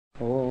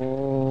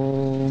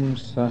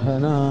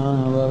सहना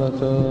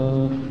भवतु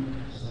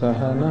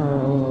सहनौ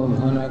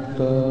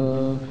भुनक्तु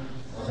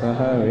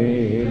सह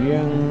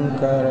वीर्यं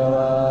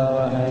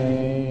करवावहै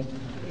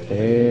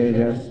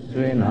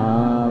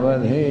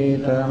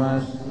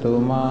तेजस्विनावधीतमस्तु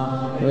मा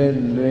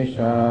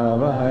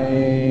विद्विषावहै।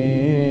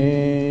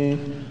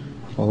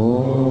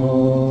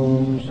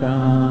 ओम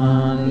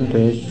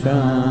शांति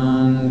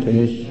शांति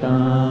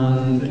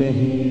शांति।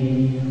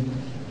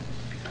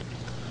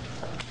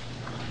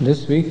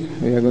 This week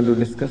we are going to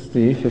discuss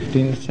the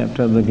 15th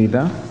chapter of the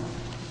Gītā.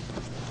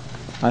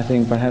 I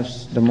think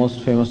perhaps the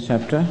most famous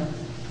chapter,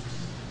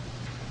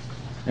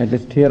 at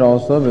least here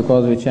also,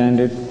 because we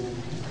chant it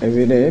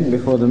every day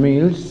before the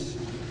meals.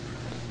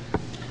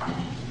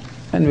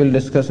 And we'll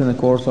discuss in the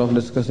course of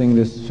discussing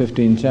this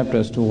 15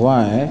 chapters to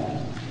why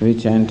we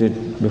chant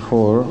it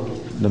before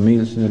the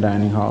meals in the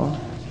dining hall.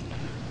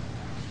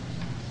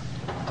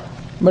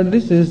 But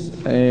this is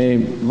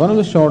one of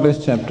the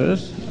shortest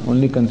chapters,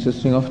 only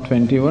consisting of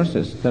 20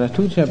 verses. There are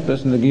two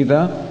chapters in the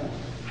Gītā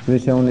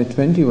which have only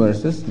 20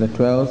 verses, the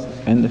 12th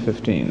and the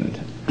 15th.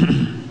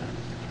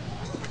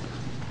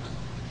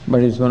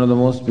 But it's one of the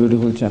most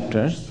beautiful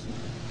chapters.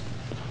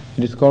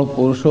 It is called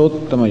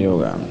Purushottama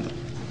Yoga.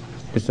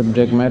 The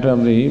subject matter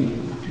of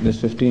this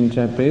 15th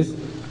chapter is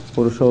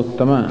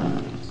Purushottama.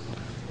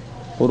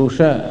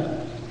 Purusha.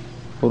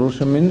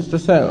 Purusha means the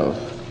self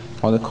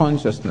or the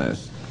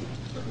consciousness.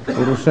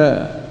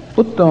 Purusha,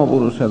 Uttama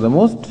Purusha, the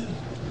most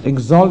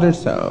exalted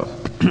self.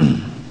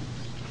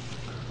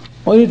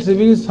 Or it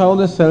reveals how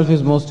the self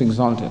is most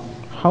exalted.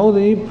 How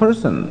the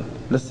person,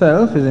 the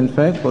self, is in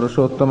fact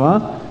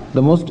Purushottama,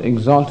 the most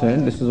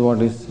exalted. This is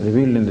what is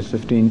revealed in this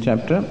 15th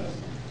chapter.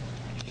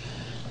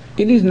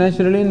 It is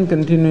naturally in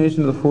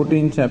continuation of the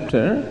 14th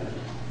chapter.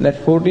 That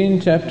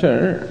 14th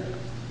chapter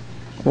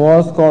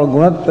was called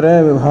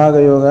Gunatraya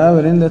Vibhaga Yoga,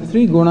 wherein the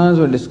three gunas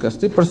were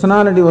discussed. The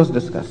personality was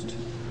discussed.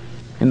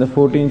 In the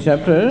 14th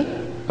chapter,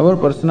 our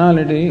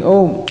personality,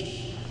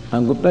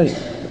 Gupta,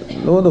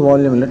 lower the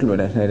volume a little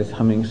bit, there is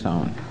humming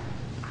sound.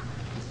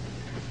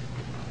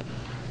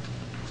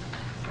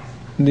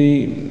 As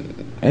we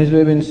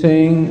have been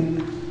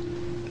saying,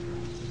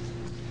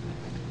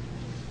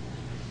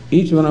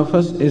 each one of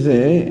us is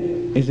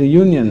a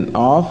union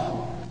of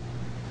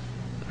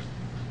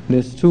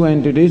these two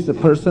entities, the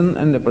person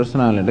and the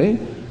personality,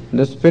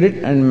 the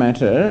spirit and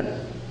matter,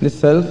 the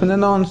self and the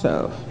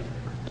non-self.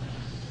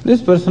 This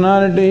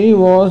personality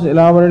was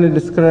elaborately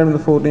described in the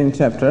 14th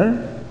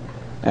chapter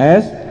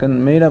as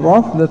made up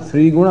of the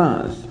three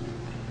gunas.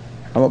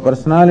 Our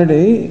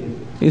personality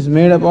is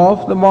made up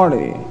of the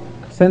body,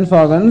 sense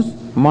organs,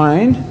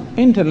 mind,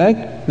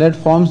 intellect, that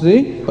forms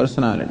the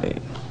personality.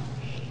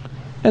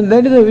 And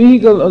that is the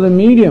vehicle or the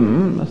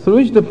medium through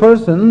which the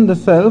person, the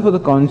self or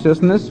the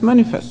consciousness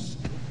manifests.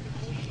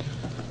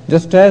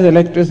 Just as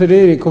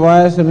electricity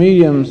requires a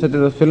medium such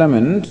as a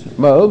filament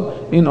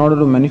bulb in order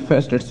to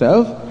manifest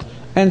itself,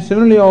 and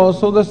similarly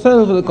also the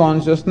self or the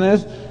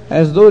consciousness,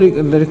 as though it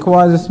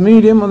requires this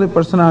medium of the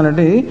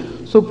personality,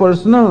 so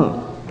person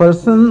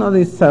or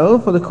the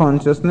self or the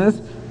consciousness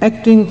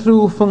acting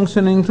through,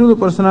 functioning through the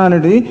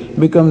personality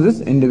becomes this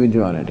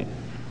individuality.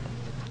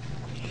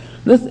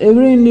 Thus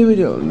every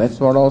individual, that's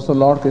what also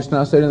Lord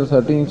Krishna said in the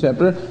 13th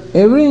chapter,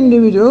 every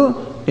individual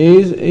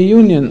is a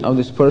union of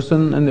this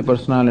person and the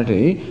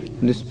personality,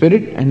 the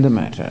spirit and the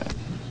matter.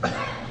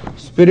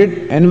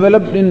 Spirit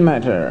enveloped in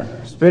matter,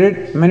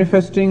 spirit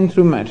manifesting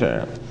through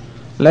matter.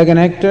 Like an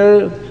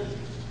actor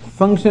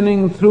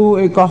functioning through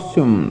a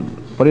costume,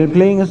 or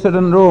playing a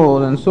certain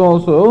role, and so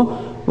also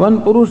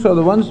one Purusha,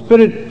 the one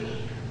spirit,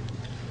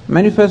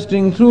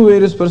 manifesting through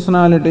various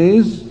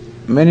personalities,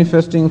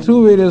 manifesting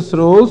through various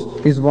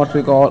roles, is what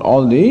we call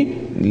all the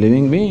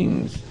living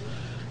beings.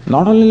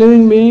 Not only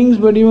living beings,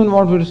 but even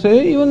what we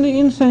say, even the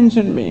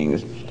insentient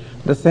beings.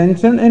 The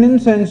sentient and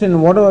insentient,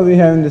 whatever we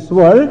have in this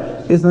world,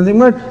 is nothing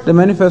but the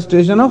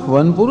manifestation of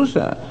one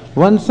Purusha,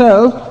 one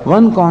self,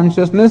 one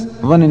consciousness,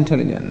 one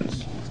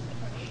intelligence.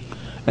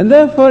 And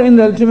therefore, in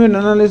the ultimate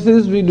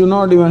analysis, we do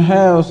not even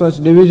have such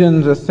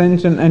divisions as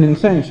sentient and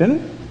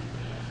insentient.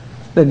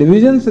 The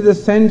divisions such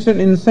as sentient,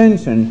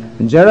 insentient,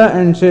 Jada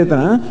and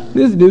Chetana,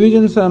 these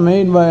divisions are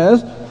made by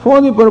us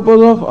for the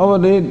purpose of our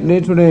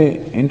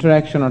day-to-day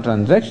interaction or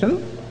transaction.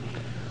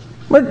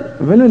 But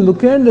when we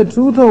look at the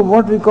truth of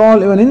what we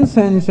call even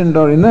insentient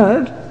or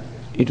inert,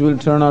 it will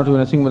turn out to be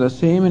nothing but the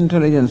same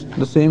intelligence,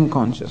 the same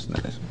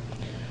consciousness.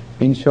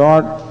 In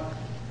short,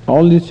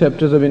 all these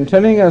chapters have been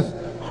telling us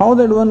how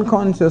that one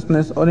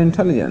consciousness or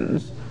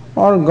intelligence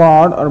or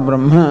God or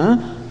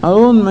Brahma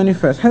alone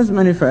manifests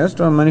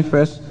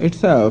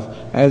itself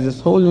as this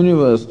whole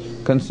universe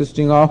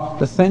consisting of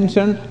the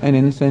sentient and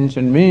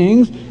insentient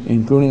beings,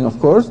 including of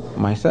course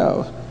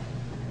myself.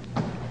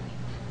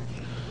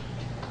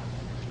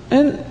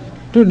 And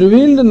to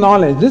reveal the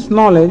knowledge, this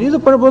knowledge is the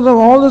purpose of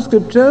all the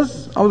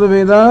scriptures of the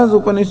Vedas,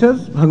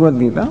 Upanishads, Bhagavad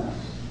Gītā.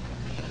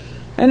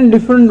 And in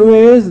different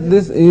ways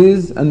this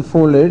is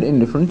unfolded in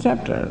different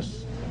chapters.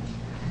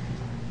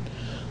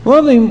 One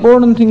of the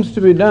important things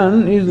to be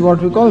done is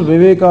what we call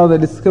viveka, the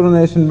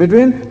discrimination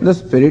between the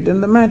spirit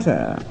and the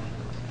matter.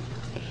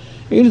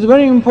 It is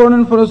very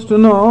important for us to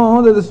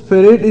know that the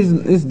spirit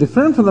is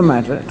different from the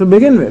matter to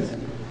begin with.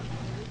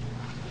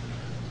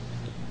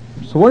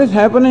 So what is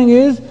happening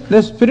is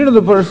the spirit of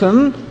the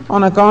person,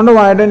 on account of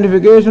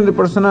identification of the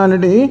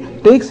personality,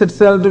 takes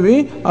itself to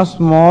be a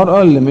small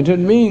or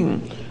limited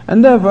being.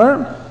 And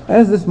therefore,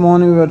 as this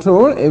morning we were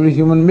told, every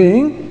human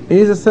being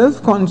is a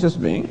self-conscious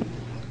being,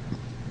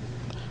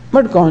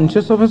 but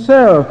conscious of a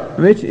self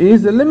which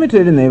is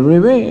limited in every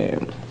way.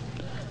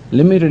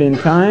 Limited in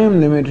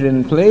time, limited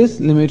in place,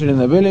 limited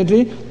in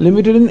ability,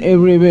 limited in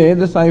every way.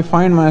 Thus I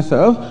find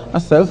myself a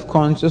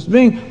self-conscious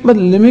being, but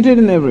limited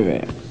in every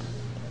way.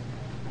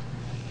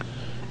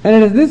 And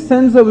it is this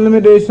sense of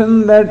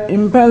limitation that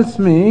impels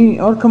me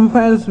or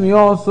compels me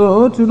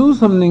also to do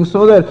something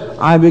so that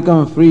I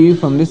become free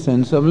from this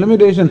sense of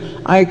limitation.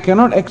 I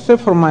cannot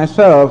accept for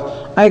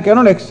myself, I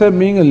cannot accept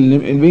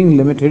being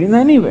limited in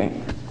any way.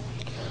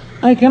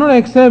 I cannot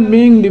accept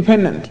being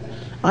dependent.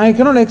 I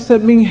cannot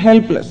accept being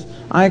helpless.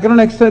 I cannot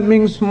accept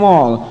being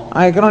small.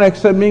 I cannot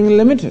accept being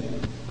limited.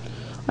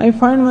 I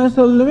find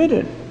myself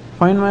limited.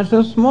 Find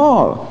myself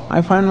small,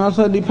 I find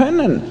myself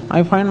dependent,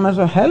 I find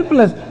myself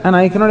helpless, and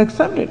I cannot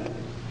accept it.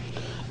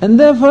 And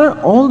therefore,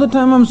 all the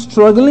time I'm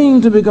struggling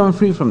to become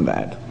free from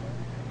that.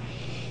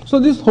 So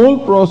this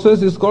whole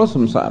process is called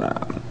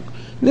samsara.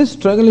 This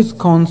struggle is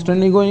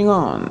constantly going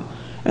on.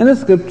 And the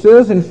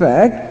scriptures, in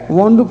fact,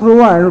 want to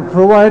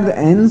provide the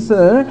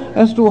answer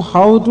as to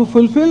how to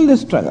fulfill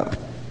this struggle.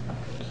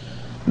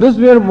 Thus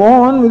we are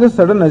born with a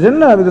certain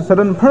agenda, with a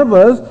certain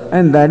purpose,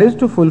 and that is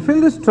to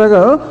fulfill this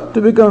struggle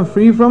to become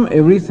free from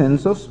every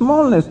sense of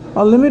smallness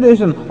or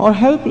limitation or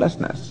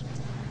helplessness.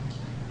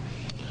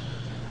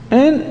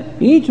 And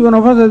each one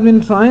of us has been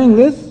trying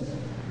this,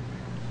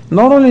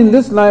 not only in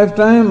this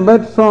lifetime,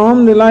 but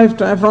from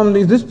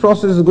this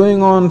process is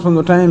going on from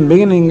the time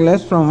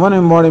beginningless, from one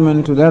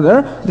embodiment to the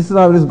other. This is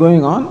how it is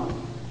going on.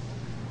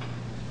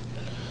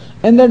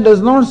 And that does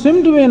not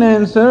seem to be an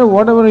answer.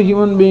 Whatever a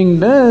human being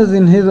does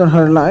in his or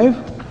her life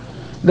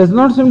does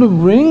not seem to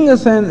bring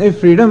a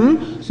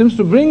freedom, seems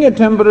to bring a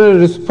temporary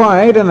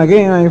respite, and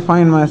again I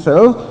find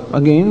myself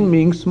again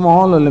being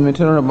small or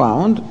limited or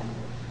bound.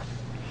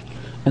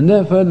 And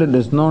therefore there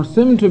does not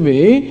seem to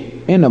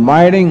be an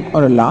abiding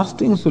or a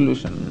lasting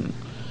solution.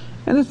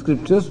 And the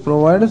scriptures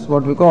provide us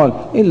what we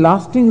call a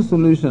lasting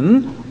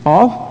solution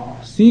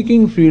of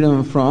seeking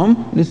freedom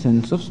from the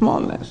sense of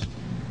smallness.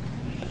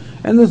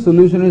 And the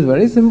solution is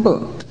very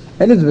simple.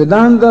 That is,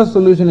 Vedanta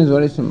solution is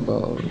very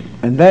simple.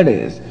 And that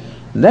is,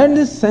 that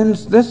this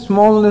sense, this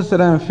smallness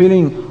that I am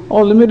feeling,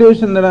 or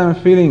limitation that I am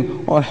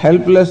feeling, or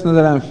helplessness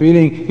that I am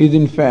feeling is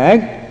in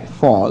fact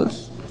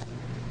false.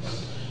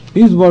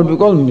 Is what we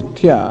call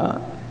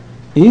mithya,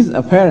 is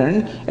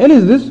apparent. At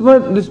least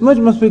this much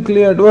must be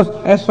clear to us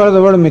as far as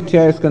the word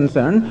mithya is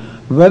concerned.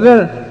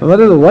 Whether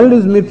the world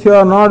is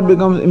mithya or not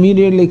becomes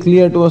immediately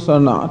clear to us or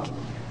not.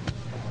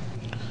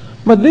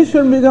 But this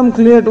should become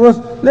clear to us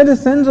that a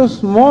sense of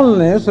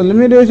smallness or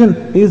limitation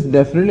is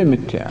definitely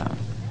mithya.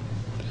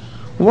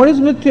 What is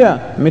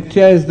mithya?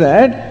 Mithya is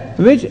that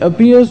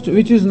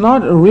which is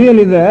not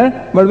really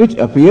there, but which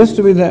appears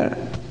to be there.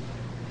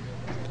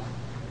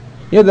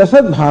 Yad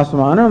asad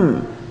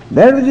bhasmanam,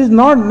 that which is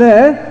not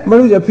there,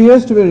 but which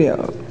appears to be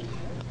real.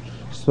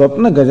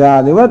 Swapna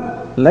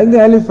gajadivat, like the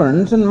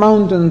elephants and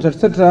mountains,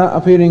 etc.,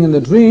 appearing in the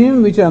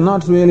dream, which are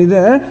not really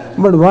there,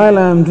 but while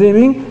I am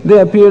dreaming, they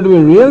appear to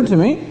be real to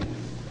me.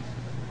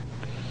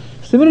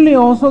 Similarly,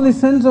 also the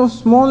sense of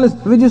smallness,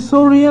 which is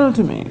so real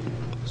to me.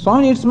 So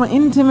it's my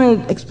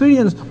intimate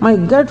experience, my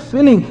gut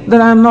feeling that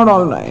I am not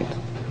all right.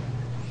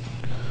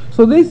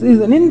 So this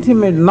is an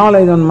intimate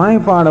knowledge on my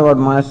part about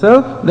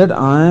myself that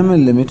I am a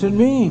limited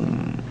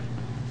being.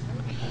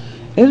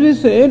 As we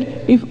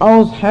said, if I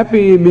was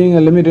happy being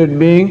a limited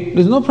being,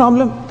 there is no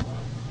problem.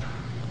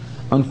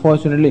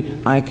 Unfortunately,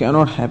 I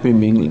cannot happy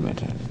being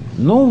limited.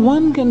 No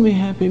one can be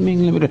happy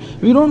being limited.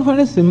 We don't find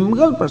a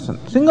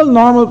single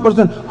normal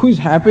person who is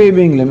happy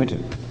being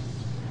limited.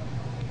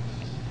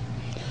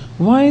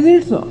 Why is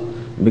it so?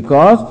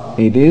 Because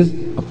it is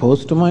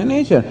opposed to my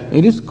nature.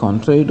 It is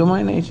contrary to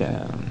my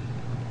nature.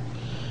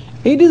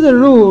 It is a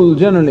rule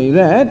generally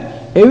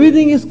that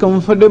everything is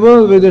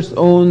comfortable with its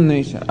own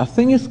nature. A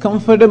thing is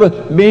comfortable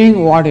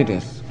being what it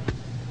is.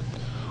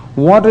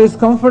 Water is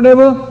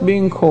comfortable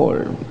being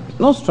cold.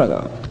 No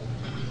struggle.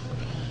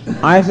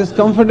 Ice is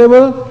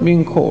comfortable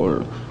being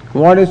cold.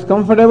 Water is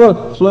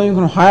comfortable flowing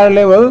from higher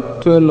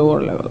level to a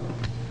lower level.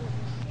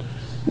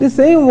 The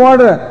same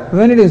water,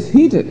 when it is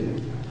heated,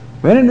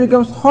 when it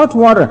becomes hot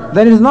water,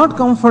 then it is not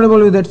comfortable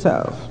with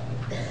itself.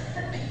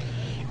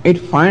 It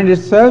finds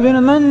itself in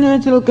an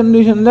unnatural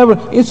condition,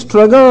 therefore it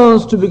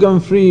struggles to become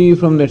free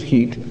from that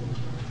heat.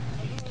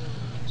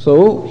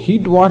 So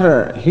heat the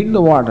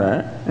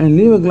water and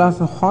leave a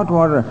glass of hot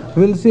water.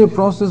 We will see a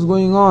process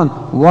going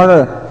on.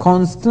 Water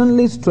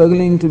constantly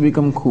struggling to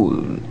become cool.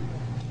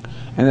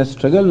 And the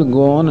struggle will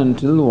go on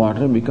until the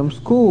water becomes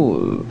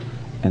cool.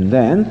 And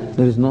then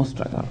there is no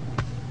struggle.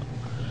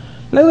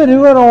 Like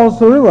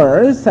the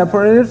river is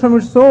separated from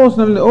its source,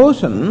 namely the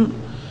ocean.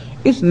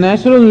 Its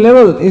natural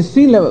level is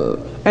sea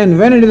level. And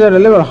when it is at a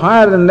level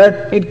higher than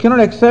that, it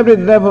cannot accept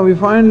it. Therefore, we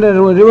find the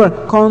river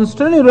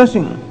constantly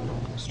rushing,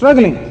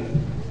 struggling.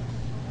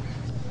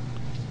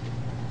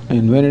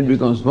 And when it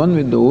becomes one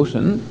with the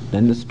ocean,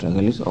 then the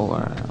struggle is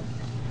over.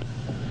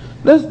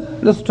 Thus,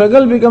 the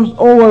struggle becomes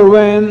over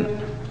when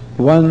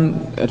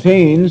one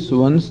attains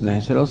one's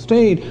natural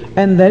state.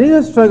 And there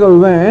is a struggle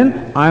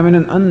when I am in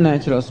an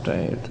unnatural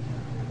state.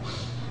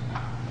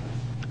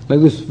 Like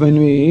this, when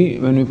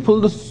we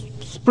pull the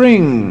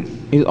spring,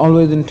 is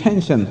always in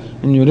tension,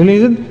 and you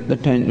release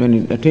it, when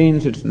it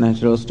attains its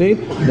natural state,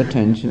 the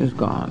tension is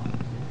gone.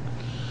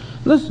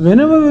 Thus,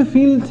 whenever we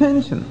feel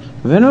tension,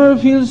 whenever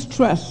we feel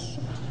stress,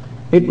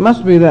 it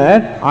must be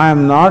that I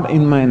am not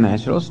in my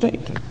natural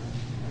state.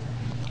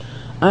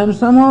 I am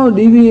somehow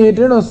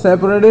deviated or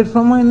separated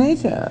from my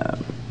nature.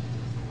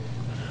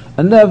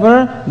 And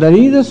therefore, there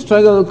is a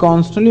struggle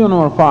constantly on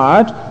our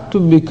part to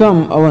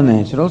become our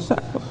natural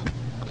self.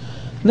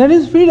 That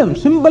is freedom,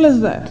 simple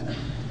as that.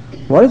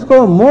 What is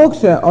called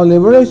moksha or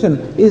liberation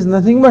is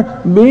nothing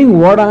but being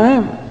what I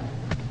am.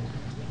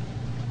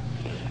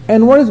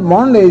 And what is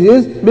bondage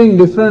is being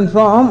different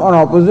from or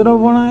opposite of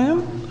what I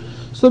am.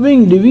 So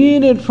being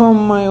deviated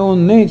from my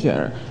own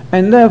nature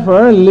and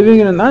therefore living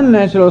in an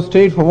unnatural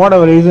state for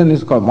whatever reason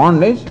is called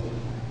bondage,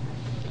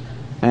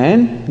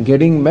 and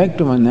getting back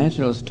to my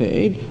natural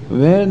state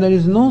where there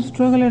is no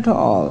struggle at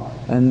all,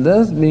 and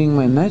thus being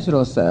my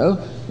natural self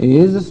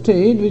is a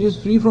state which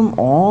is free from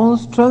all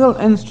struggle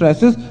and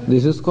stresses.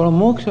 This is called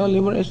moksha,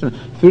 liberation,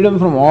 freedom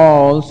from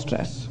all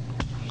stress,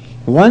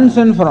 once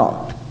and for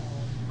all.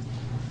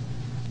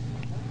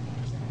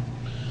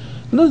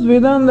 Thus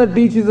Vedanta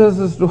teaches us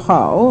as to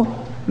how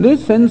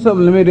this sense of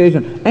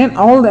limitation and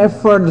all the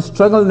effort, the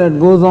struggle that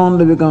goes on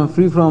to become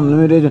free from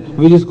limitation,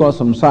 which is called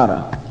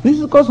samsara. This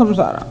is called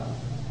samsara.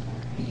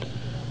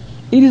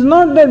 It is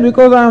not that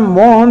because I am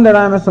born that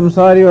I am a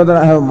samsari, or that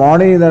I have a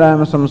body that I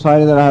am a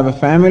samsari, that I have a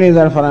family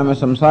therefore I am a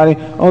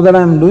samsari, or that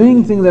I am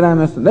doing things that I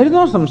am a... That is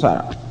not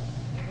samsara.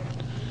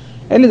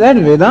 At least that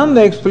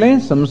Vedanta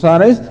explains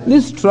samsara is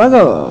this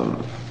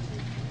struggle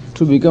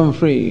to become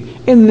free,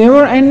 a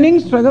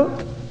never-ending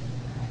struggle.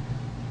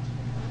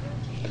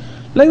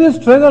 Like the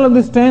struggle of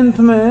this 10th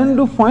man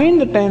to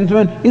find the 10th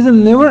man is a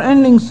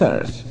never-ending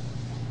search.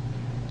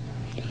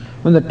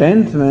 When the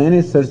 10th man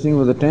is searching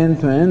for the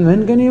 10th man,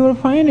 when can you ever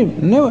find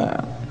him?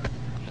 Never.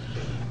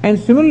 And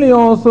similarly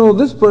also,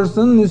 this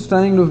person is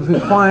trying to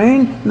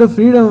find the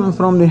freedom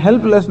from the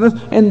helplessness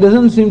and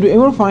doesn't seem to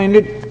ever find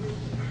it.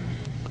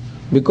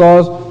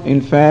 Because, in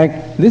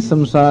fact, this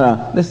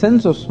samsara, the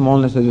sense of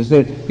smallness, as we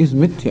said, is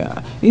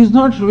mithya. It is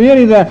not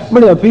really there,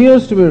 but it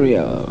appears to be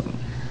real.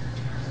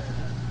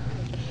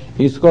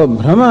 It is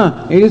called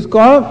Brahma, it is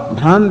called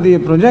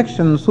Bhranti,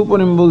 projection,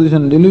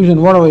 superimposition,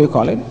 delusion, whatever you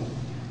call it.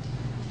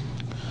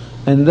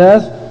 And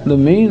thus, the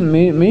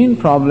main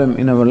problem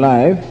in our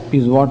life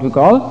is what we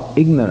call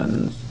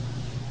ignorance.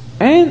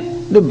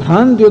 And the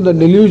Bhranti, the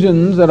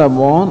delusions that are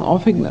born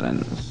of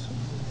ignorance.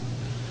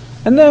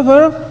 And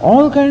therefore,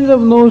 all kinds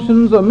of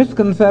notions or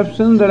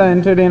misconceptions that I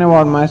entertain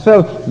about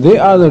myself, they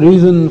are the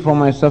reason for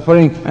my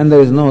suffering, and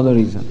there is no other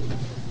reason.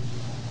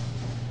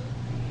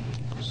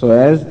 So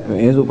as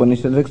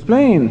Upanishads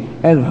explain,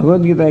 as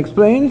Bhagavad Gītā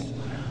explains,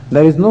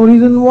 there is no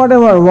reason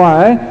whatever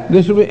why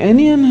there should be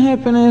any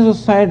unhappiness or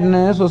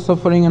sadness or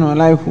suffering in my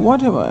life,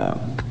 whatever.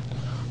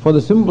 For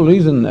the simple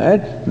reason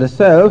that the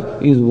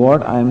self is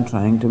what I am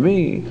trying to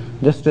be.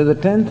 Just as the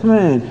 10th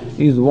man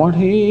is what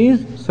he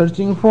is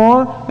searching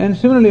for, and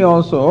similarly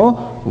also,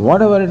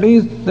 whatever it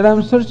is that I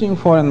am searching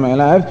for in my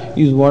life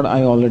is what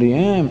I already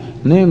am.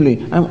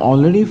 Namely, I am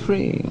already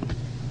free.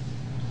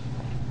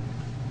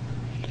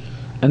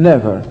 And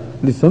therefore,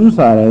 the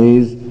samsara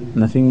is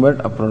nothing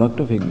but a product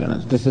of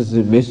ignorance. This is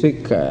the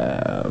basic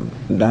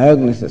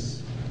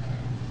diagnosis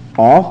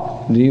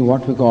of the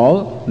what we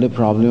call the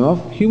problem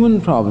of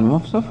human problem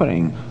of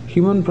suffering,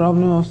 human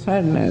problem of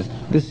sadness,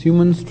 this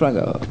human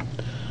struggle.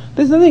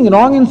 There is nothing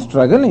wrong in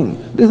struggling.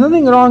 There is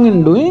nothing wrong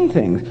in doing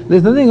things. There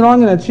is nothing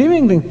wrong in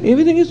achieving things.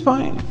 Everything is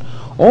fine.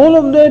 All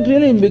of that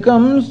really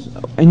becomes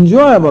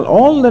enjoyable.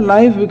 All the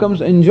life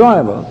becomes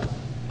enjoyable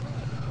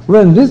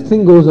when this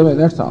thing goes away,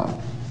 that's all.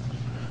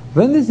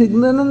 When this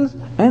ignorance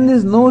and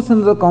these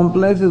notions of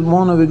complex is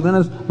born of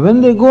ignorance, when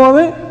they go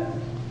away,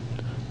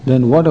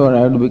 then whatever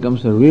I do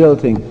becomes a real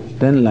thing.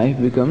 Then life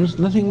becomes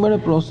nothing but a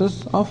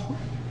process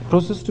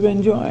to be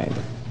enjoyed.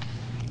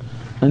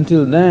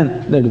 Until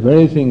then, that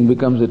very thing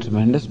becomes a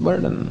tremendous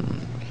burden.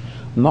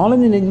 Knowledge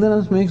and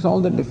ignorance makes all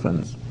the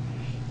difference.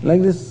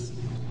 Like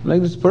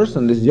this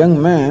person, this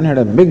young man had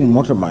a big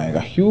motorbike,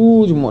 a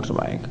huge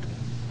motorbike.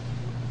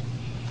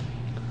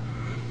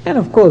 And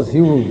of course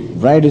he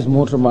would ride his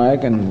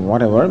motorbike and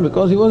whatever,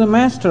 because he was a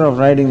master of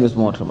riding this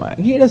motorbike.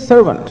 He had a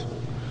servant.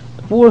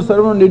 The poor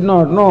servant did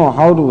not know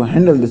how to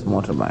handle this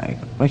motorbike.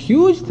 A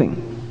huge thing.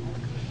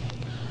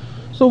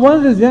 So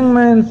once this young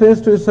man says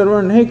to his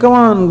servant, "Hey, come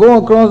on,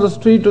 go across the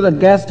street to that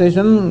gas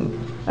station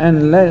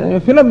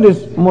and fill up this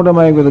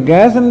motorbike with the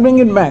gas and bring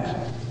it back."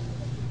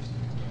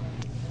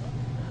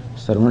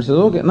 Servant says,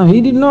 "Okay." Now he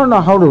did not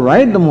know how to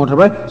ride the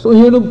motorbike, so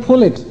he had to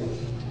pull it.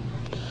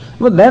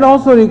 But that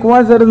also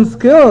requires certain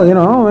skill,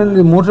 when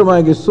the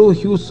motorbike is so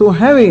huge, so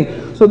heavy.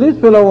 So this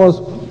fellow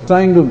was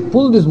trying to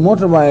pull this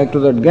motorbike to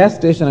that gas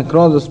station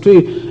across the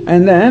street,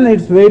 and then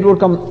its weight would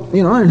come,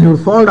 and he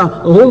would fall down.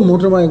 The whole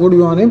motorbike would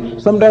be on him.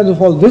 Sometimes he would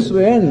fall this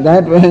way and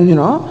that way,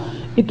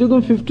 It took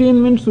him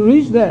 15 minutes to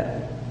reach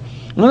there.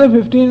 Another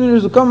 15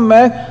 minutes to come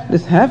back.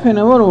 This half an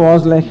hour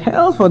was like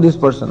hell for this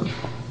person.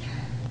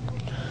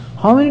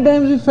 How many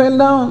times he fell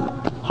down?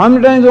 How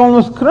many times he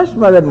almost crushed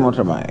by that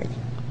motorbike?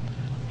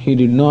 He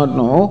did not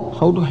know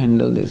how to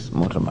handle this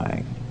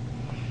motorbike.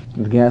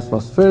 The gas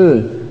was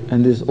filled,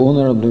 and this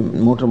owner of the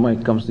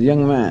motorbike comes, the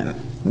young man,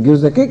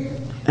 gives a kick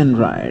and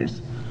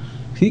rides.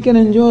 He can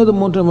enjoy the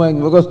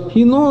motorbike because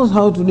he knows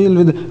how to deal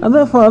with it.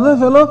 For other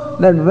fellow,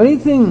 that very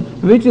thing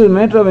which is a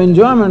matter of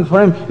enjoyment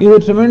for him is a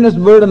tremendous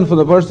burden for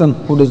the person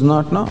who does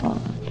not know.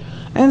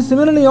 And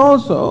similarly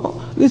also,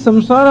 the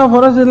samsara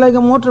for us is like a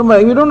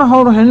motorbike. We don't know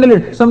how to handle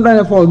it.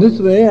 Sometimes I fall this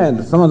way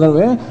and some other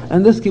way,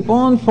 and just keep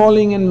on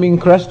falling and being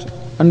crushed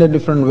under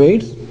different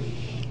weights,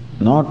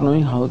 not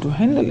knowing how to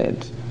handle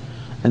it.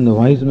 And the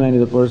wise man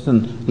is a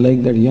person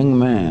like that young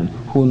man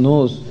who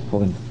knows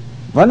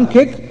one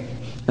kick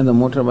and the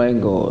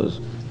motorbike goes.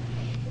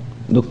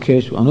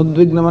 Dukkheshu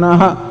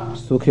anudvignamanaha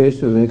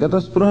sukheshu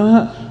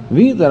vekataspuraha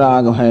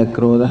vitaragha bhaya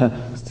krodha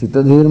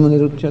sthitadhirma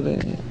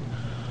niruchyate.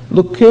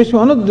 Dukkheshu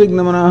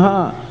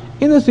anudvignamanaha.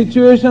 In the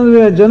situations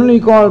which are generally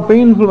called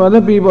painful for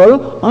other people,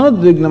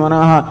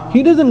 anudvignamanaha,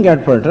 he doesn't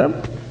get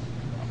perturbed.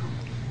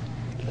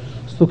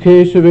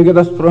 Sukheshu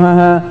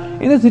vekataspuraha.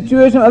 In a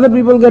situation other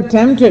people get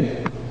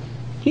tempted,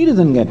 he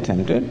doesn't get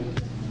tempted.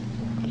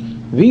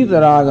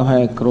 Vitaragha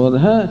bhaya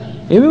krodha.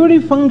 Everybody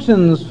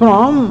functions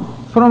from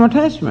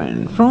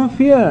attachment, from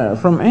fear,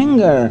 from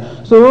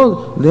anger.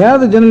 So they are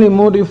the generally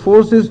motive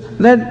forces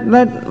that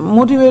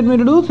motivate me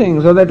to do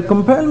things or that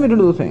compel me to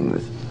do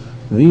things.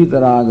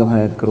 Vitaragha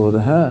bhaya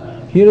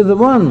krodha. Here is the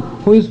one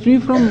who is free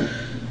from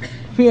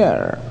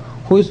fear,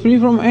 who is free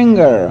from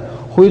anger,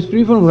 who is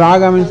free from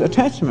raga, means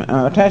attachment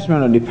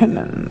or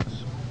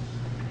dependence.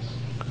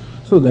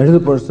 So that is the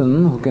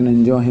person who can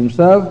enjoy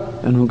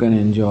himself and who can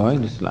enjoy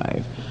this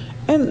life.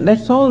 And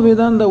that's all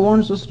Vedanta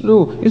wants us to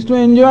do, is to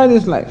enjoy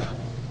this life.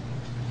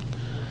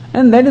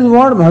 And that is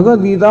what Bhagavad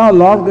Gītā or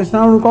Lord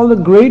Krishna would call the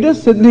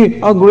greatest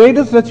siddhi or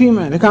greatest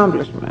achievement,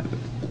 accomplishment.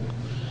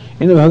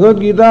 In the Bhagavad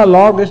Gītā,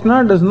 Lord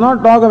Krishna does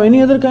not talk of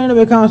any other kind of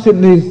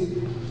siddhis.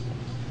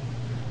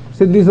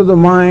 Siddhis of the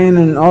mind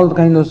and all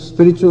kinds of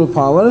spiritual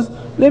powers.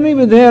 They may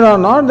be there or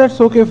not, that's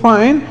okay,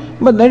 fine.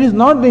 But that is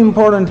not the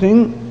important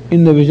thing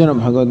in the vision of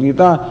Bhagavad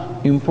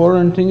Gītā.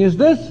 Important thing is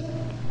this,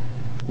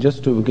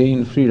 just to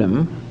gain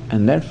freedom.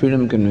 And that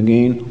freedom can be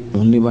gained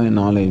only by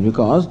knowledge,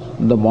 because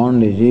the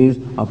bondage is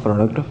a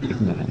product of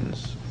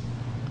ignorance.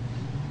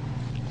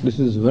 This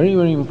is very,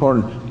 very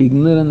important.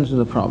 Ignorance is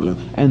the problem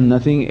and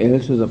nothing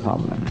else is the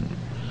problem.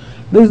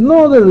 There is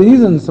no other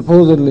reason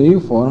supposedly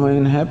for my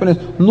unhappiness.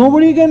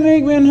 Nobody can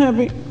make me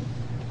unhappy.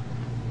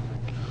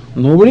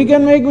 Nobody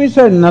can make me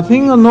sad.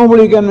 Nothing or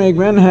nobody can make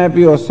me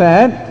unhappy or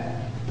sad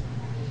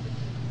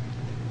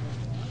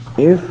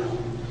if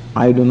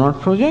I do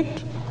not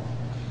project.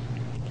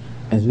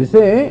 As we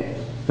say,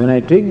 when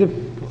I take the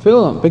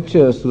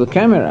pictures to the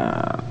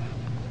camera,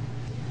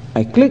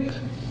 I click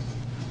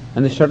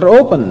and the shutter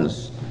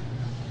opens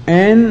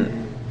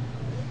and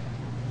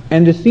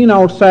the scene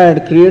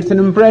outside creates an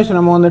impression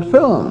upon that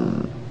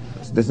film.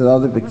 This is how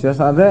the pictures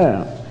are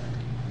there.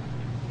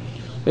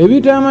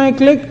 Every time I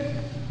click,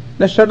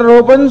 the shutter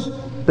opens,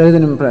 there is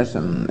an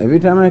impression.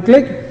 Every time I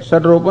click,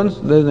 shutter opens,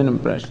 there is an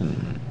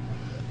impression.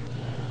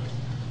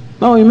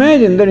 Now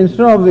imagine that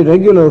instead of the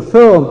regular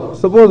film,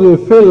 suppose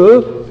we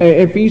fill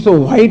a piece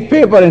of white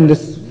paper in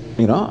this,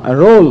 a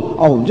roll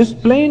of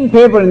just plain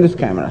paper in this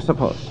camera,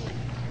 suppose.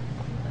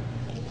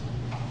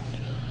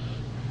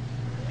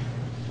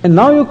 And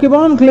now you keep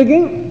on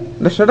clicking,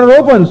 the shutter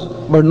opens,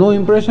 but no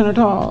impression at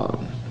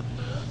all.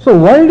 So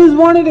world is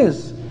what it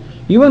is.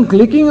 Even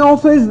clicking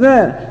also is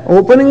there,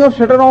 opening of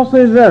shutter also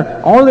is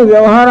there, all the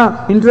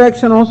vyavahara,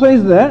 interaction also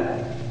is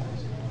there,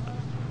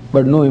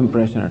 but no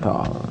impression at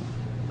all.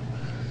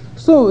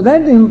 So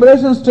that the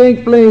impressions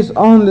take place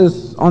on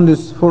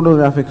this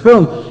photographic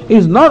film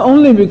is not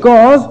only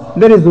because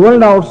there is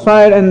world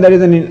outside and there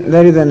is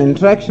an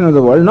interaction with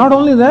the world, not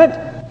only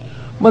that,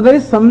 but there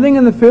is something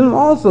in the film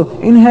also,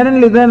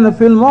 inherently there in the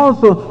film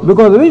also,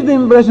 because of which the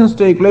impressions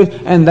take place,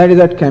 and that is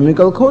that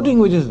chemical coating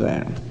which is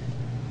there.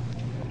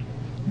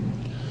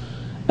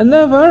 And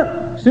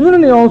therefore,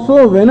 similarly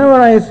also, whenever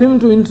I seem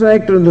to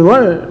interact with the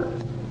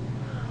world,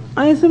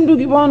 I seem to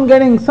keep on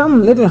getting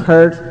some little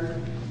hurt,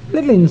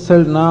 little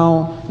insult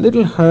now,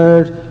 little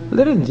hurt,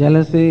 little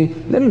jealousy,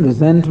 little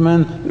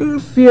resentment, little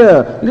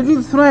fear,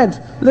 little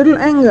threat, little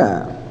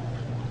anger,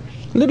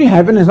 little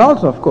happiness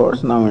also, of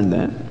course, now and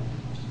then.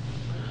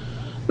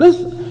 Thus,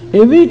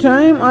 every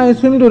time I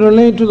seem to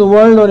relate to the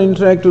world or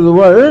interact with the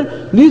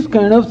world, these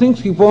kind of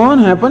things keep on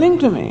happening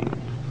to me.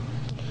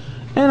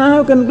 And I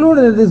have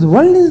concluded that this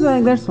world is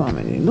like that,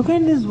 Swamiji. Look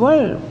at this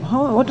world.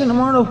 What an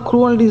amount of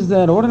cruelty is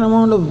there, what an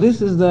amount of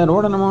this is there,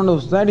 what an amount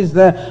of that is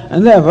there.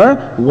 And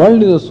therefore,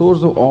 world is the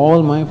source of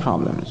all my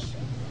problems.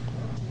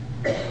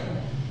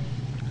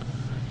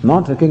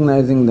 Not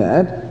recognizing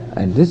that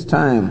at this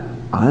time,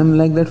 I am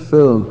like that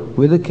film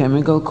with a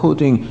chemical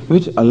coating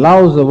which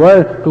allows the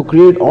world to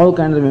create all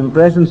kinds of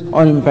impressions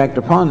or impact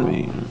upon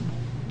me.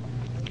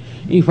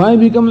 If I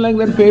become like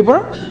that paper,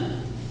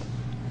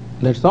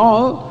 that's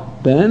all,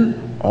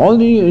 then all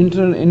the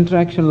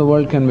interaction of the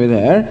world can be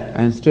there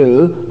and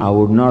still I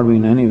would not be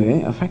in any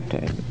way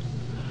affected.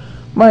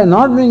 By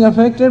not being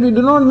affected, we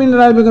do not mean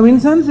that I become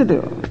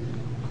insensitive.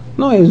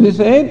 No, as we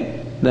said,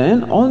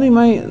 then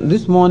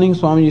this morning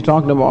Swamiji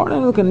talked about,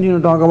 and will continue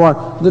to talk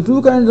about, the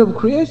two kinds of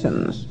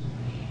creations.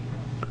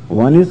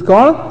 One is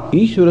called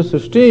Ishvara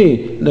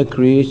Srishti, the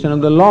creation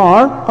of the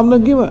Lord, of the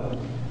giver.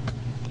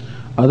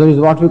 Other is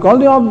what we call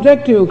the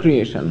objective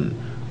creation.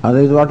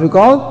 Other is what we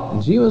call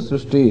Jiva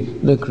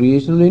Srishti, the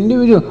creation of the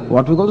individual,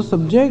 what we call the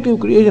subjective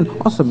creation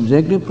or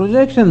subjective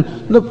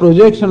projection, the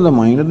projection of the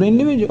mind of the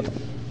individual.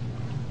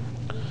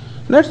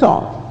 That's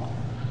all.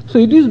 So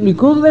it is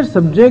because of that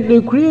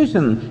subjective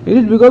creation, it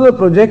is because of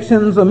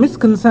projections or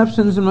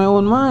misconceptions in my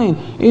own mind,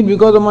 it is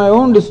because of my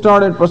own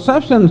distorted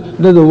perceptions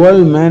that the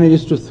world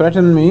manages to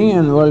threaten me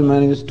and the world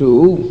manages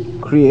to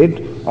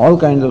create all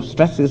kinds of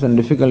stresses and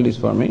difficulties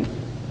for me.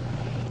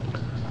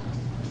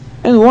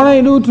 And what I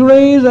do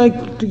today is I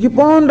keep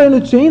on trying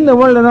to change the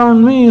world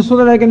around me so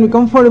that I can be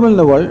comfortable in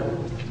the world.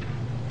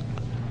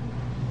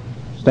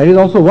 That is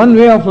also one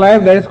way of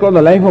life, that is called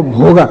the life of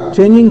bhoga,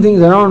 changing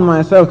things around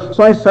myself.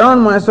 So I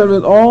surround myself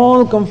with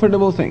all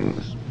comfortable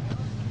things.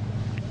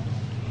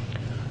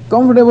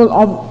 Comfortable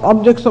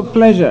objects of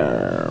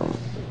pleasure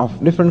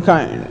of different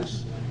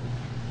kinds.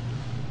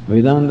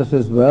 Vedanta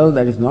says, well,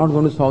 that is not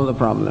going to solve the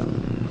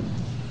problem.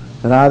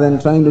 Rather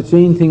than trying to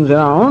change things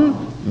around,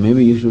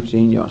 maybe you should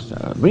change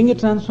yourself. Bring a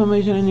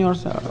transformation in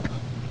yourself.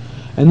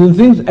 And then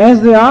things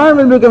as they are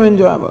will become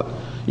enjoyable.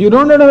 You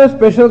don't have to have a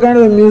special kind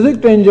of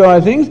music to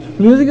enjoy things.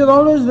 Music is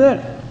always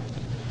there.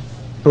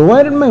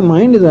 Provided my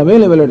mind is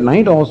available at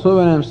night also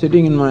when I am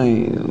sitting in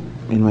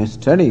my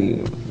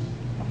study.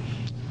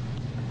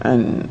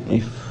 And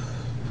if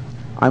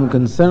I am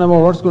concerned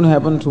about what's going to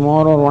happen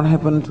tomorrow or what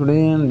happened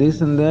today and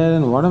this and that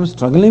and what I am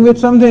struggling with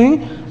something,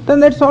 then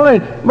that's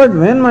alright. But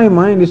when my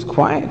mind is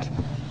quiet,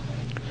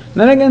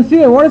 then I can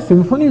see what a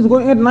symphony is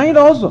going at night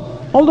also.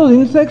 All those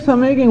insects are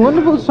making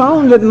wonderful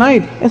sounds at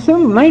night. A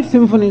night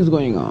symphony is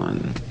going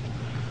on.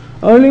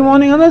 Early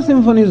morning another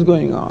symphony is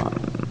going on.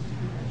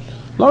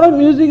 A lot of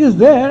music is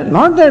there.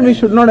 Not that we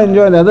should not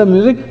enjoy the other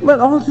music, but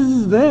all this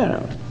is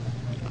there.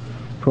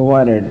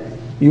 Provided,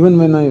 even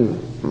when I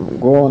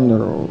go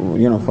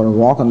on for a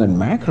walk on that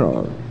back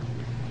road,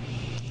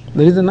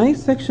 there is a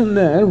nice section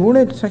there,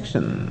 wooded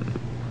section,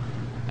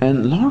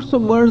 and lots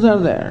of birds are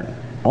there.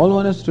 All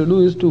one has to do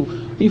is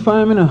if I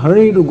am in a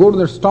hurry to go to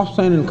the stop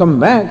sign and come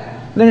back,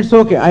 then it's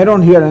okay, I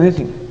don't hear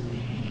anything.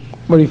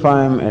 But if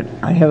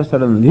I have a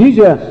certain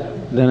leisure,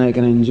 then I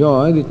can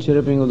enjoy the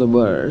chirping of the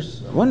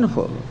birds.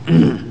 Wonderful.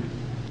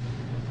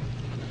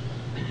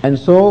 And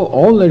so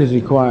all that is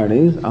required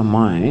is a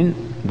mind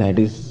that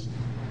is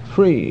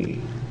free.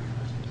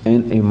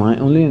 And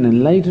only an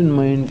enlightened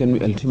mind can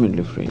be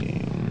ultimately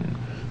free.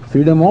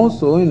 Freedom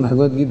also in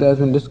Bhagavad Gītā has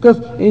been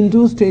discussed in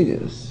two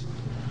stages.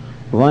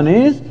 One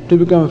is to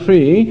become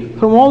free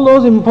from all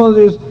those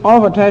impulses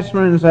of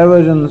attachments,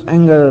 aversions,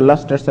 anger,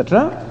 lust,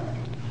 etc.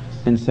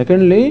 And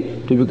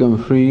secondly, to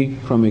become free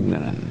from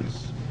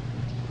ignorance.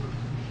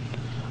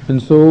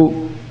 And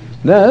so,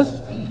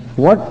 thus,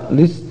 what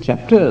these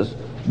chapters,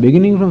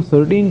 beginning from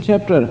 13th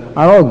chapter,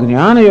 are all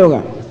Jnana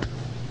Yoga.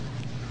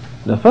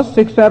 The first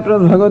 6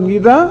 chapters of Bhagavad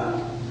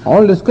Gītā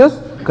all discuss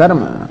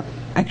karma,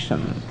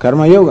 action,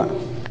 karma yoga.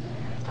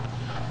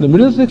 The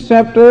middle 6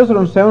 chapters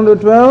from 7 to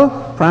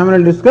 12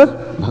 primarily discuss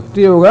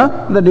Bhakti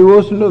Yoga, the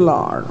devotion to the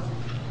Lord.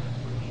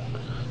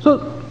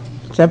 So,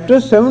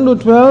 chapters 7 to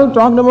 12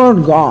 talked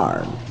about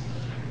God.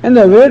 And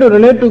the way to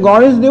relate to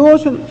God is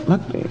devotion,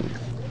 Bhakti.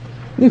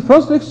 The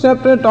first 6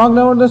 chapters talked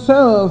about the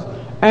self,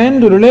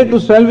 and to relate to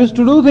self is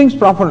to do things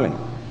properly.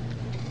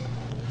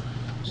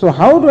 So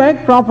how to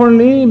act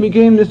properly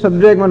became the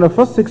subject matter of the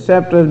first 6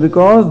 chapters,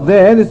 because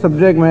there the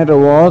subject matter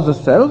was the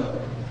self.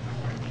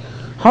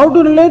 How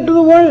to relate to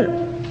the world,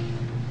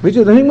 which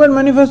is nothing but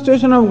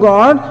manifestation of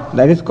God,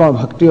 that is called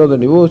bhakti or the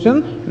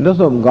devotion. Thus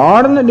of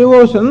God and the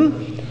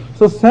devotion,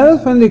 so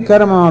self and the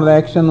karma or the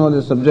action was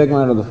the subject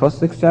matter of the first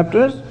 6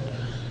 chapters.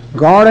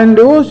 God and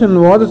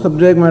devotion was the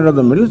subject matter of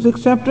the middle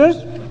 6 chapters.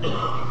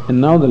 And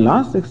now the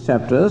last 6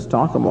 chapters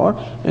talk about,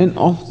 and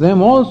of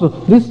them also,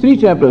 these 3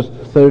 chapters,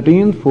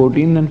 13,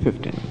 14 and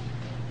 15.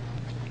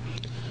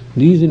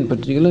 These in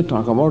particular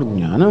talk about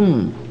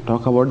jnanam,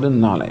 talk about the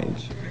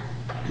knowledge.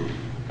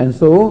 And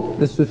so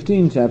this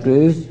 15th chapter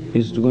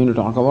is going to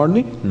talk about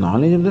the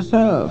knowledge of the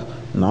self,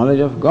 knowledge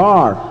of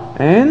God,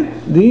 and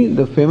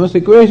the famous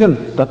equation,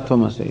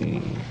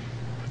 Tattvamasi.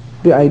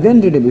 The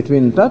identity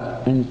between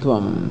Tat and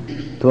Tvam.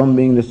 Tvam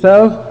being the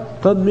self,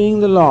 Tat being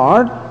the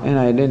Lord and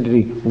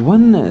identity.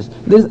 Oneness.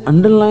 This is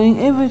underlying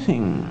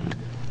everything.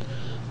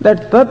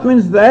 That Tat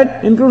means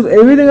that includes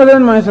everything other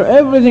than myself.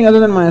 Everything other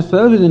than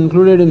myself is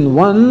included in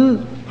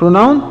one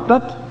pronoun,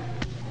 Tat.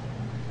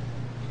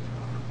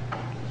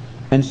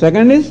 And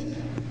second is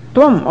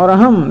Tvam or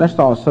Aham. That's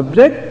our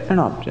subject and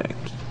object.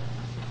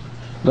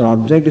 The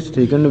object is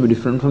taken to be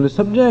different from the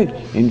subject.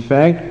 In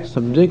fact,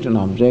 subject and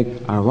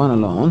object are one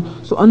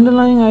alone. So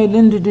underlying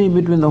identity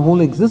between the whole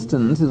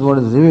existence is what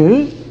is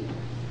revealed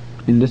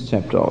in this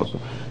chapter also.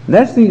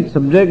 That's the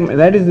subject,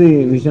 that is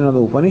the vision of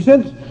the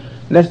Upanishads.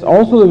 That's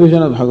also the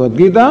vision of Bhagavad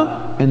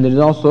Gītā, and there is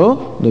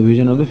also the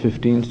vision of the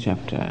 15th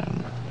chapter.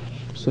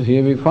 So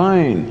here we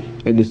find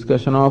a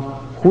discussion of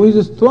who is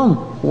this Tvam,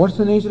 what's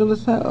the nature of the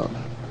self.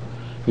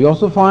 We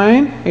also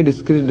find a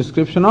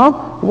description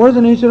of what is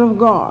the nature of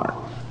God.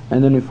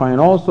 And then we find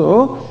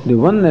also the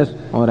oneness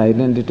or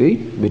identity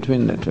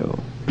between the two.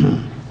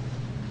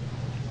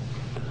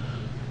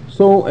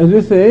 So, as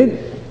we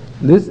said,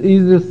 this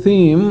is the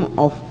theme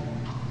of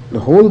the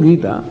whole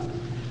Gita.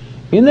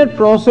 In that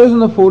process, in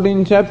the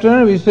 14th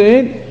chapter, we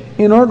said,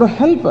 in order to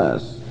help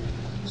us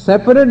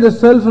separate the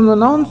self from the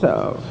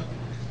non-self,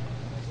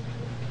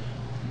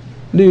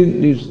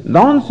 the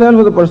non-self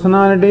of the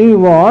personality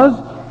was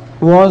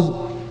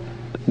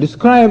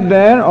described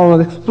there or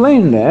was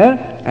explained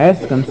there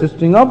as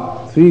consisting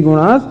of three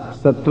gunas,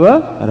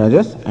 sattva,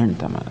 rajas and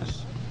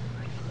tamas.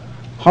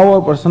 How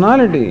our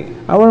personality,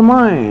 our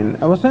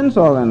mind, our sense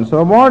organs,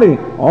 our body,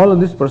 all of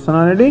this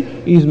personality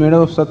is made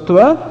up of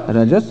sattva,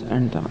 rajas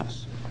and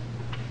tamas.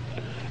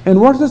 And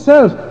what's the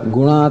self?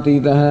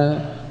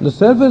 Gunatitaha. The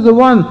self is the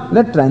one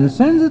that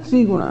transcends the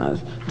three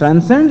gunas,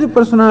 transcends the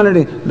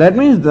personality. That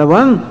means the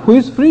one who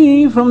is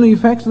free from the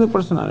effects of the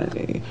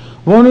personality.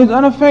 One who is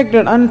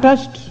unaffected,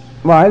 untouched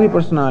by the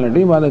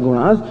personality, by the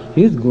gunas,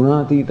 he is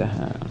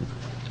gunatitaha.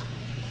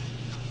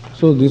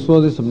 So this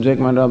was the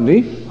subject matter of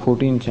the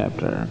 14th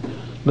chapter.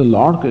 The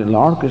Lord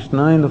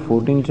Krishna in the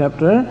 14th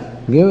chapter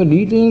gave a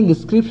detailed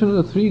description of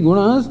the three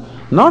gunas,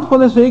 not for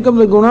the sake of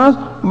the gunas,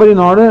 but in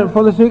order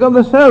for the sake of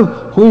the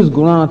self, who is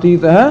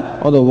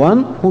gunatitaha, or the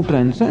one who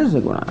transcends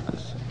the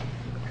gunas.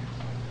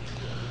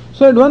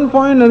 So at one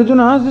point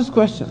Arjuna asked this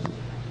question,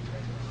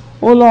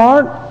 O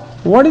Lord,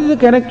 what is the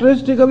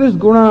characteristic of this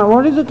guna?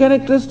 What is the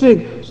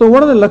characteristic? So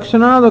what are the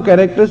lakshana, the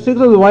characteristics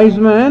of the wise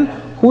man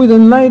who is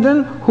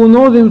enlightened, who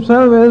knows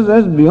himself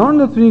as beyond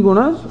the three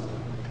gunas?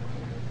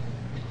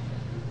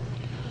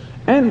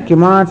 And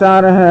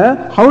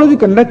kimachara, how does he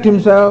conduct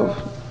himself?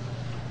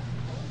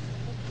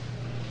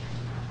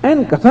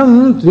 And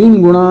katham trin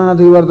gunanati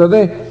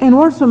vartate, and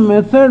what's the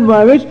method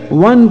by which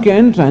one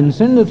can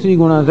transcend the three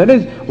gunas? That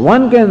is,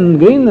 one can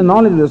gain the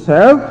knowledge of the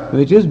self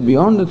which is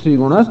beyond the three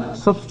gunas,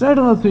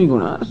 substratum of the three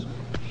gunas.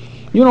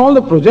 You know, all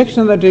the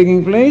projections are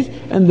taking place,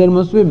 and there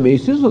must be a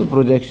basis for the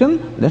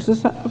projection, that's the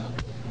self.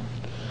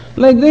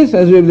 Like this,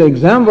 as we have the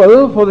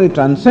example for the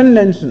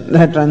transcendence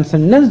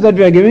that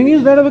we are giving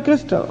is that of a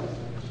crystal.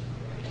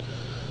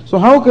 So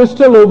how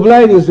crystal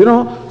obliges,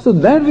 so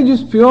that which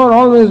is pure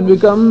always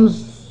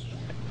becomes,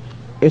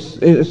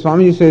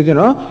 Swamiji says,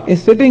 a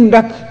sitting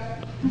duck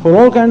for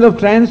all kinds of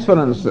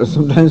transferences.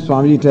 Sometimes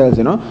Swamiji tells,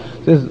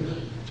 says,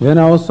 when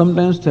I was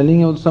sometimes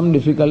telling about some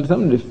difficult,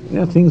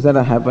 things that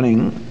are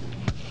happening,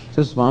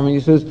 says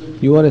Swamiji says,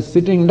 you are a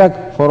sitting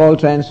duck for all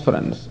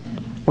transference.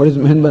 What is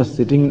meant by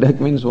sitting duck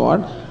means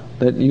what?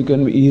 That you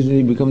can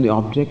easily become the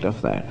object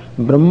of that.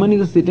 Brahman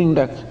is a sitting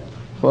duck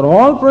for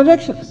all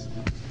projections.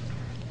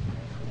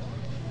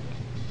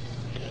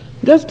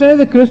 Just as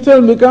the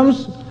crystal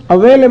becomes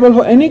available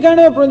for any kind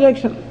of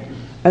projection.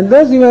 And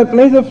thus you have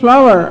placed a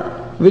flower,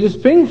 which is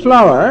pink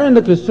flower, and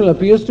the crystal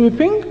appears to be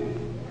pink.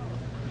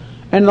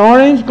 An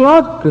orange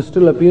cloth,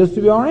 crystal appears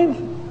to be orange.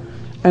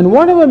 And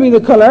whatever be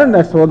the color,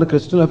 that's what the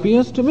crystal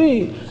appears to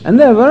be. And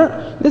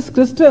therefore, this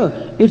crystal,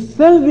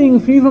 itself being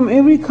free from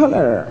every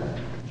color,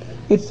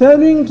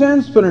 itself being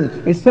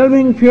transparent, itself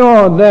being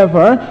pure,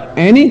 therefore,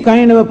 any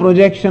kind of a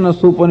projection or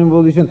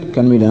superimposition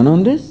can be done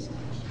on this.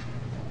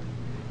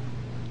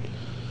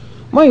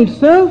 By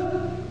itself,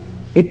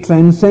 it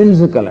transcends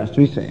the colors,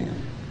 we say.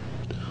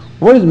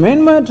 What is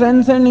meant by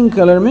transcending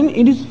color means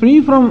it is free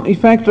from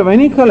effect of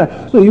any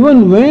color. So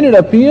even when it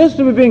appears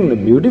to be pink, the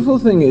beautiful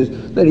thing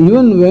is that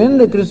even when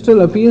the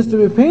crystal appears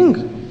to be pink,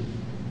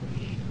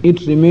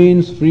 it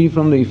remains free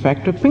from the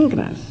effect of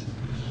pinkness.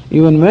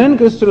 Even when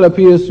crystal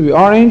appears to be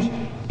orange,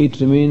 it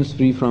remains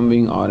free from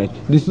being orange.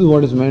 This is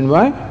what is meant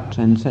by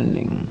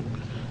transcending.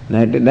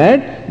 That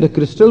the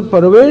crystal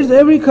pervades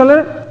every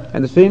color,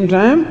 at the same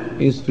time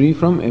is free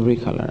from every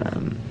color.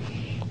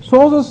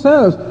 So the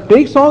self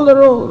takes all the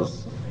roles.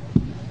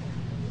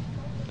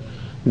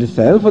 The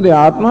self or the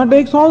Atma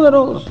takes all the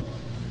roles.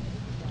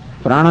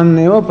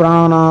 Prananneva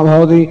prana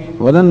bhavati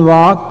vadan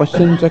vak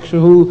pasyan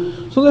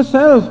chakshuhu. So the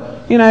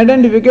self, in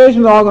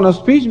identification, the organ of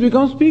speech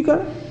becomes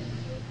speaker.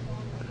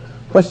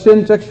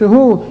 Pasyan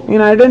chakshuhu,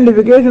 in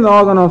identification, the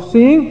organ of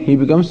seeing, he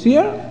becomes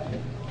seer.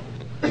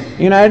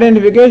 In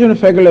identification, the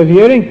faculty of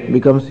hearing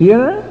becomes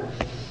hearer.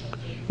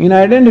 In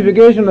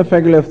identification, the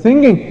faculty of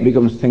thinking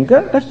becomes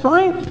thinker. That's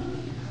fine.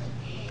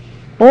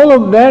 All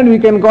of that we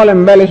can call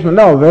embellishment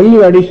or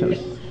value additions.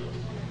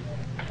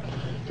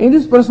 If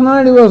this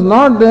personality was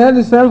not there,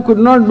 the self could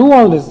not do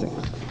all these things.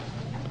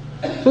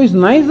 So it's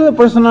nice that the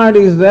personality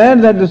is there,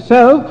 that the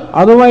self,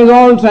 otherwise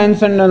all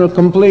transcendental,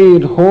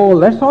 complete, whole,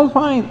 that's all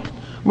fine.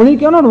 But he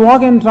cannot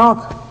walk and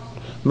talk.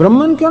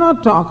 Brahman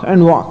cannot talk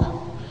and walk.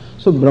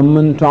 So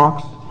Brahman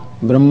talks,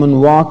 Brahman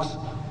walks,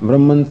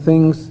 Brahman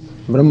thinks,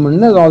 Brahman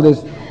does all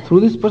this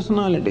through this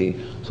personality.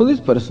 So this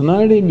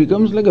personality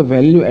becomes like a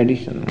value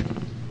addition,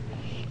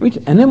 which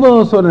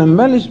enables, or an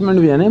embellishment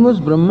which enables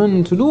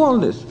Brahman to do all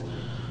this.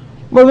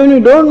 But when we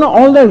don't know,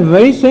 all that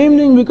very same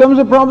thing becomes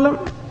a problem.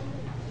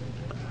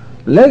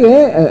 Like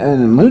a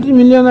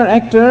multimillionaire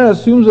actor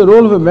assumes the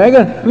role of a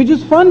beggar, which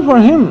is fun for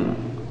him.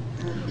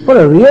 For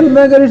a real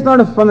beggar, it's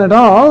not fun at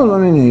all. I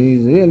mean,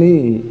 he's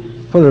really,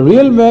 for a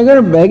real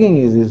beggar, begging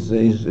is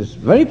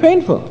very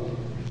painful.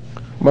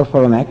 But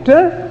for an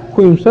actor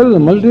who himself is a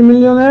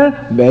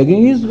multimillionaire,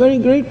 begging is very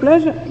great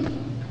pleasure.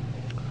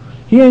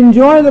 He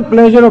enjoys the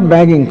pleasure of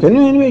begging. Can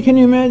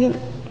you imagine?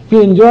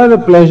 He enjoys the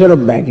pleasure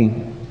of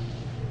begging.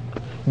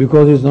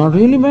 Because he's not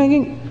really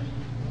begging.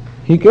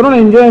 He cannot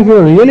enjoy if he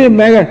were really a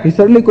beggar. He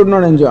certainly could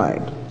not enjoy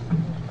it.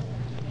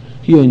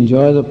 He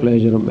enjoys the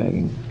pleasure of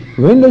begging.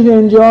 When does he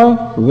enjoy?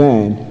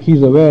 When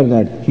he's aware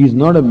that he's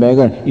not a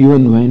beggar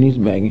even when he's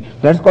begging.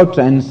 That's called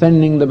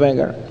transcending the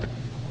beggar.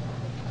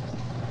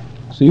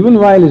 So even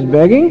while he's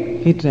begging,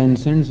 he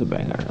transcends the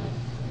beggar.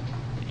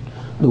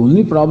 The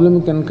only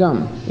problem can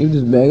come if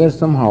this beggar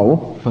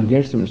somehow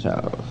forgets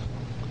himself.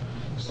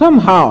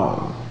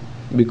 Somehow,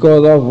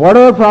 because of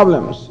whatever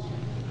problems,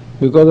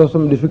 because of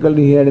some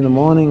difficulty he had in the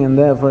morning and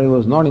therefore he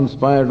was not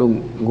inspired to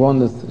go on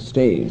the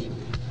stage.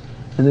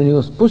 And then he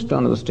was pushed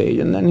onto the stage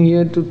and then he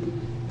had to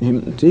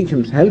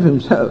help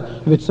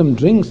himself with some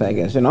drinks, I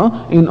guess, in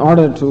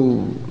order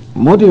to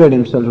motivate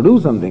himself to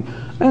do something.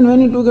 And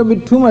when he took a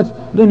bit too much,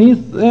 then he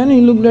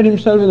looked at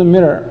himself in the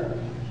mirror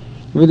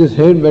with his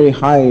head very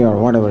high or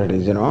whatever it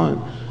is,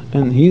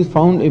 and he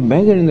found a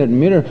beggar in that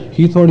mirror.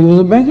 He thought he was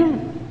a beggar.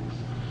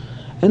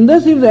 And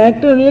thus if the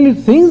actor really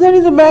thinks that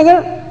he's a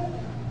beggar,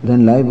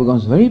 then life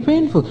becomes very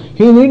painful.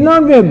 He need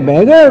not be a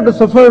beggar to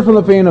suffer from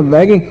the pain of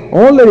begging.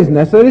 All that is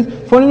necessary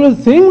is for him to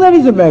think that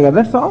he's a beggar,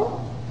 that's all.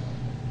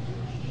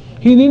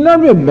 He need not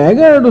be a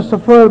beggar to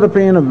suffer the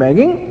pain of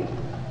begging.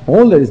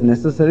 All that is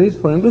necessary is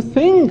for him to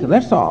think,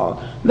 that's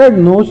all. That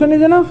notion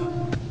is enough.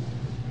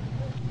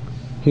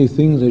 He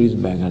thinks that he's a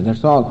beggar,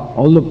 that's all.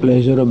 All the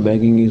pleasure of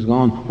begging is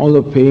gone. All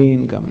the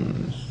pain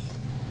comes.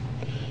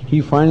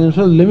 He finds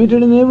himself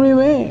limited in every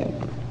way.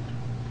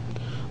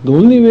 The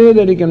only way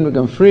that he can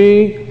become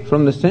free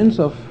from the sense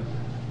of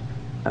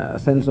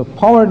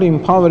poverty,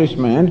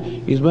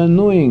 impoverishment, is by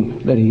knowing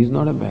that he is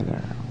not a beggar.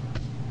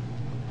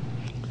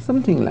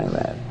 Something like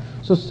that.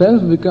 So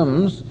self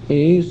becomes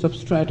a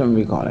substratum,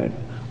 we call it,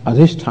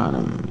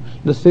 adhishthanam,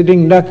 the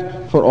sitting duck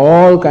for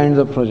all kinds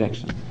of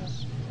projections.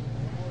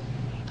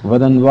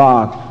 Vadan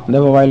vak,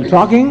 never while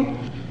talking.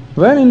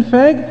 Well, in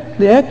fact,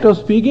 the act of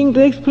speaking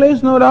takes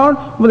place, no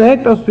doubt, but the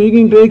act of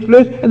speaking takes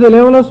place at the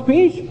level of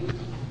speech.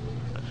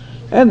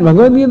 As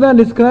Bhagavad Gītā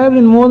describes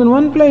in more than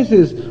one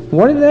places,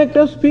 what is the act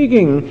of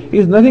speaking?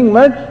 Is nothing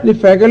but the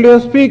faculty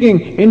of speaking,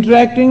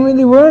 interacting with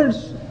the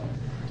words.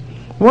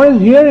 What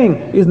is hearing?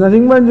 Is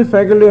nothing but the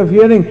faculty of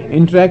hearing,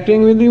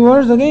 interacting with the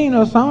words again,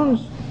 or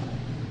sounds.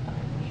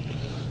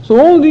 So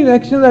all these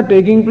actions are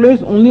taking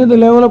place only at the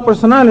level of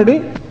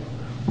personality,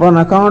 but on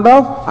account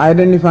of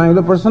identifying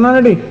the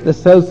personality, the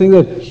self thinks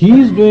that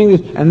he is doing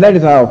this, and that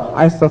is how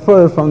I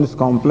suffer from these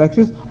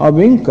complexes of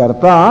being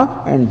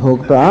karta and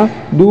bhokta,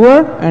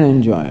 doer and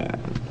enjoyer.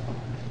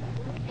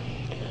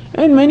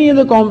 And many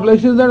other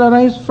complexes that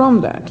arise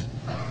from that.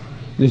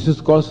 This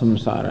is called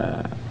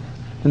samsara.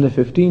 And the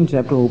 15th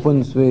chapter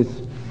opens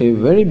with a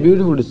very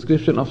beautiful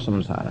description of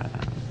samsara.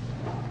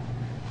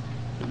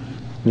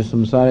 The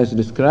samsara is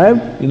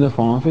described in the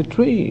form of a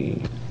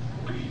tree.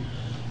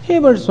 Hey,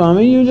 but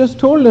Swami, you just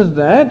told us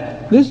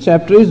that this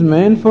chapter is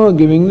meant for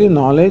giving the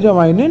knowledge of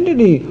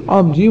identity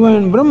of Jiva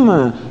and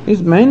Brahma.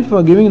 It's meant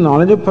for giving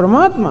knowledge of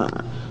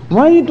Paramatma.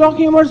 Why are you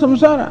talking about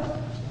samsara?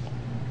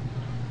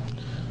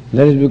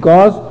 That is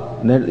because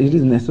that it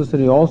is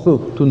necessary also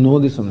to know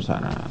the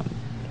samsara.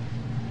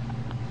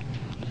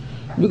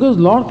 Because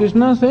Lord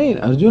Krishna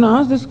said, Arjuna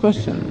asked this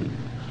question,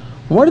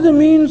 what is the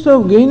means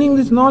of gaining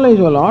this knowledge,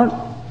 O Lord?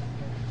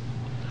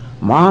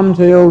 Maham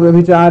chayo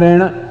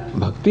vyabhicharena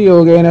Bhakti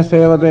yogena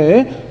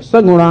sevate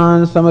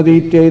sagunan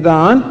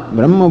samadhityaitan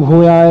brahma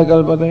bhuyaya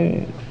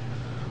kalpate.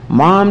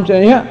 Mam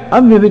chaya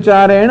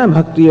abhyabhicharena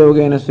bhakti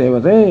yogena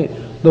sevate.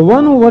 The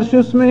one who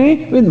worships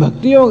me with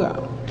bhakti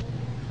yoga,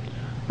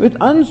 with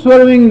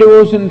unswerving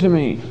devotion to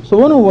me. So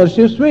one who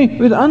worships me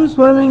with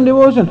unswerving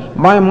devotion,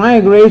 by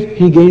my grace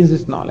he gains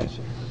this knowledge.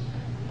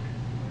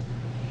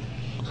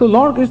 So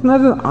Lord Krishna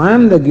says, I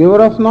am the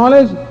giver of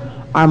knowledge.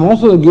 I am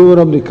also the giver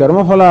of the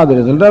karma phala, the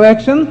result of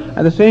action.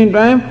 At the same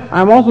time,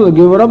 I am also the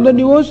giver of the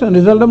devotion,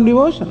 result of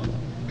devotion.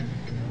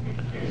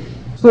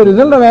 So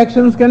result of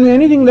actions can be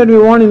anything that we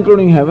want,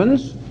 including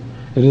heavens.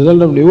 The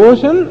result of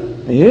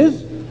devotion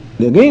is,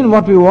 again,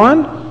 what we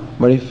want,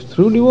 But if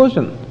through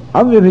devotion,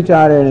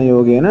 avyabhicārena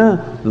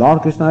yogena,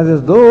 Lord Krishna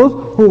says, those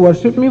who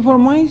worship me for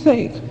my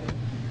sake.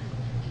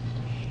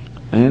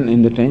 And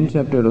in the 10th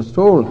chapter it was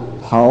told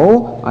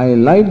how I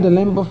light the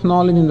lamp of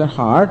knowledge in their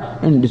heart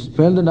and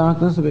dispel the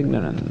darkness of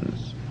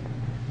ignorance.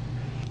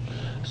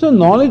 So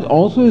knowledge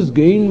also is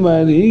gained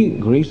by the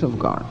grace of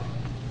God.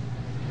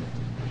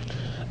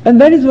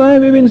 And that is why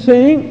we've been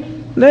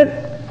saying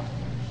that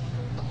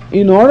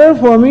in order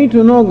for me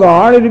to know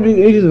God, it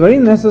is very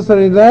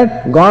necessary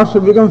that God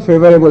should become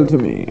favorable to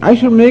me. I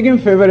should make Him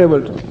favorable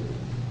to me.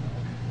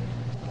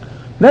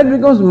 That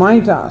becomes my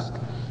task.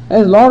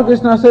 As Lord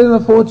Krishna says in the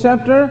 4th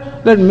chapter,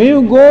 that may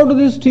you go to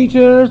these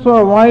teachers who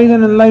are wise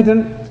and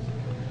enlightened,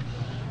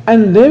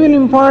 and they will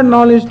impart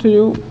knowledge to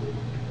you.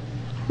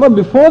 But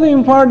before they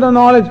impart the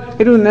knowledge,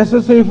 it is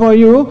necessary for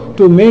you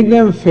to make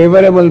them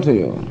favorable to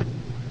you.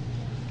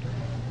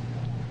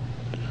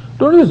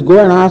 Don't just go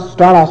and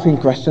start asking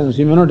questions,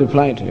 He may not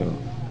reply to you.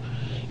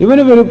 Even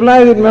if He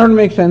replies, it may not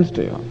make sense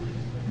to you.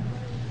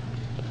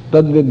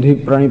 Tad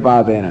vidhi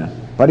pranipatena.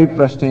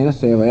 Pariprasthena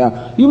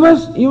sevaya. You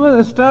must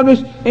establish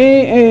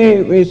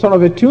a sort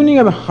of a tuning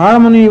of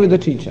harmony with the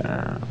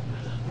teacher.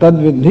 Tad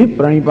vidhi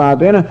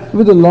pranipatena,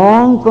 with a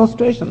long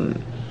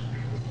prostration.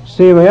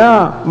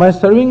 Sevaya, by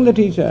serving the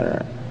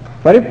teacher.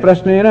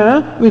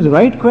 Pariprasthena, with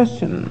right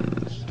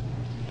questions.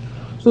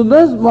 So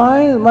thus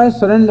by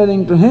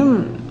surrendering to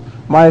Him,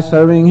 by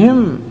serving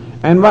Him,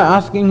 and by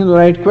asking Him the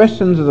right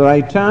questions at the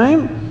right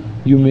time,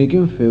 you make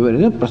Him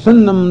favorable.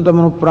 Prasannam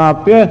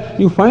tamanuprapya.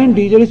 You find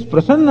teacher is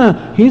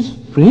prasanna. He is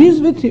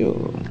pleased with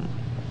you.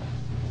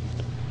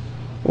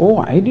 Oh,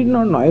 I did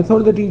not know. I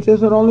thought the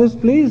teachers are always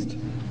pleased.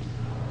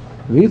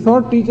 We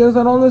thought teachers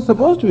are always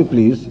supposed to be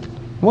pleased.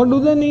 What do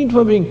they need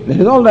for being? That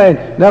is all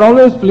right. They are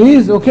always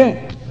pleased,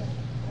 okay.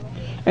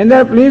 And they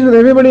are pleased with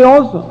everybody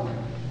also.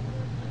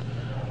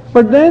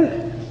 But then,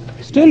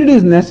 still it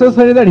is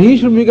necessary that he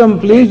should become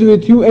pleased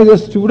with you as a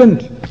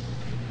student.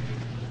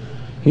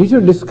 He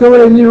should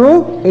discover in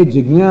you a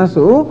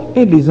jignasu,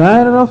 a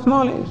desire of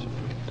knowledge.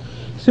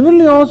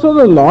 Similarly also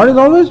the Lord is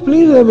always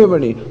pleased with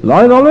everybody.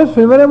 Lord is always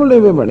favorable to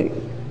everybody.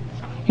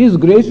 His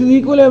grace is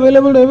equally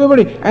available to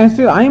everybody. And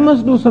still I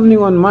must do something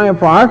on my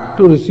part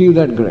to receive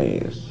that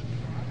grace.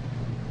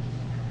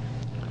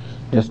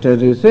 Just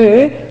as you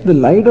say, the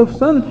light of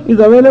sun is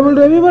available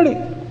to everybody.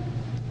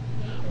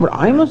 But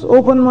I must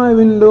open my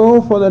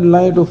window for that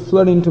light to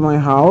flood into my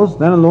house,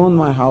 then alone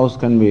my house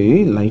can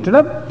be lighted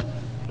up.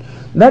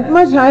 That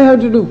much I have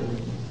to do.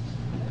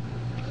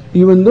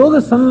 Even though the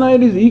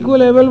sunlight is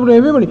equally available to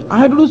everybody, I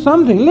have to do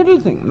something, little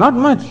thing, not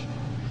much.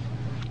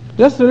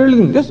 Just a little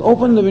thing, just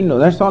open the window,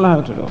 that's all I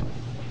have to do.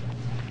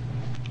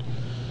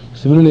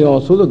 Similarly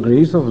also the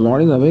grace of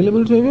Lord is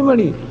available to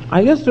everybody.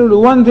 I just have to do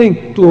one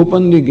thing, to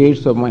open the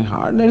gates of my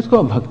heart. That is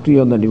called bhakti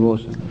or the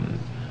devotion.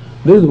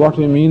 This is what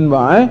we mean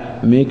by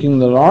making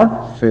the Lord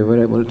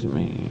favorable to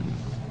me.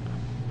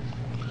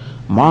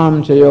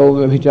 Mam chayo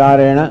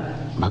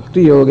vyabhicārena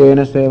bhakti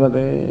yogena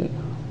sevate.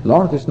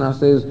 Lord Krishna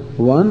says,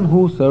 one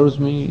who serves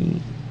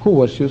me, who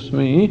worships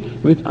me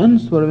with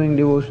unswerving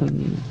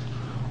devotion.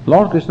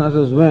 Lord Krishna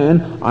says,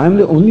 when I am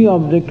the only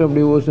object of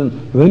devotion,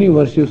 when he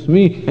worships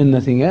me and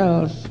nothing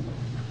else.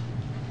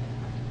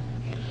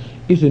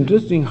 It's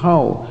interesting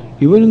how,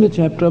 even in the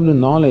chapter of the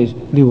knowledge,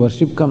 the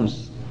worship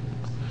comes.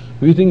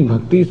 We think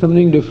bhakti is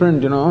something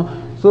different,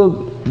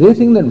 So they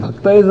think that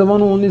bhakta is the one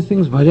who only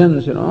sings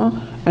bhajans,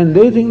 and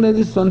they think that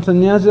these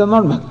sannyasis are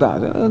not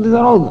bhaktas. These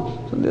are all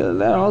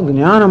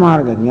jnana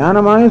marga.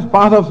 Jnana marga is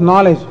path of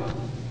knowledge.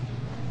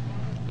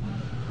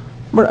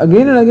 But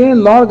again and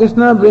again Lord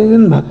Krishna brings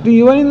in bhakti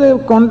even in the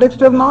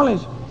context of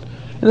knowledge.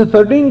 In the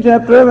 13th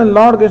chapter, when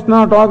Lord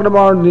Krishna talked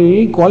about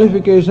the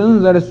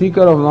qualifications that a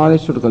seeker of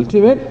knowledge should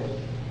cultivate,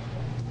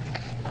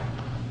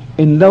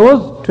 in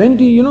those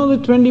 20,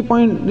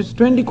 these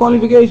 20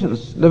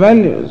 qualifications, the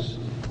values.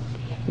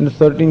 In the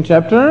 13th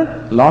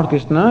chapter, Lord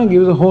Krishna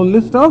gives a whole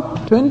list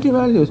of 20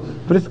 values,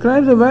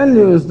 prescribes the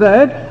values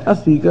that a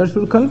seeker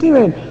should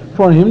cultivate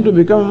for him to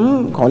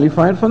become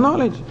qualified for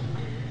knowledge.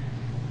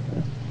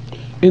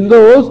 In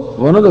those,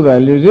 one of the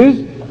values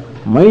is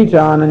Mai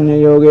Chananya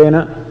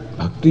Yogena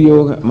Bhakti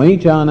Yoga, Mai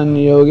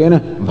Chananya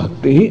Yogena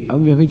Bhakti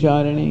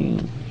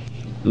Avyabhicārani.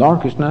 Lord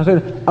Krishna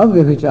said,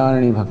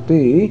 Avyabhicārani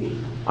Bhakti,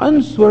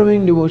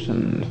 unswerving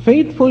devotion,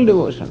 faithful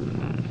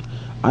devotion.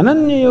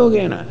 Ananya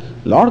Yogena.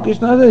 Lord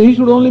Krishna says he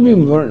should only be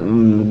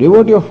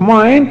devotee of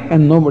mine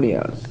and nobody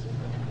else.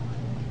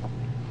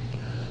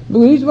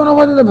 Because each one of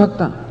us is a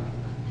bhakta.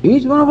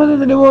 Each one of us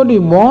is a devotee,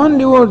 born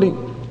devotee.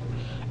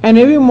 And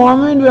every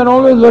moment we are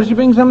always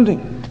worshipping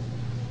something.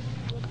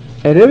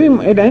 At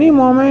any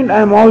moment I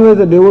am always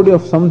a devotee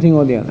of something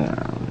or the other.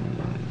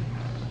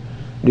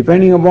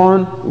 Depending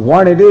upon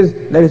what it is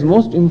that is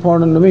most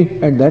important to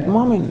me at that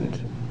moment.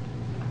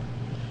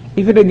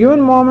 If at a given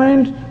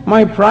moment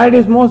my pride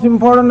is most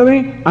important to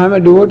me, I am a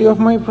devotee of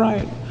my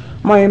pride.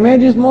 My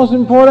image is most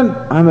important,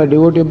 I am a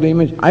devotee of the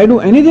image. I do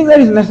anything that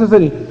is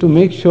necessary to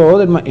make sure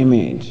that my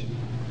image.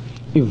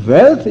 If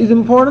wealth is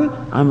important,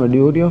 I am a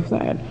devotee of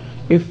that.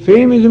 If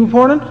fame is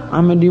important,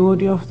 I'm a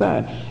devotee of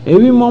that.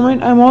 Every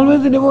moment I'm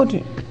always a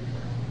devotee.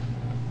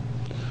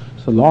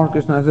 So Lord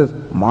Krishna says,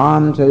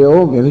 Mam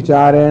chayo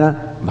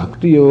vyavicharena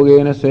bhakti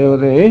yogena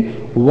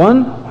sevate,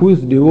 one who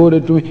is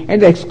devoted to me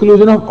at the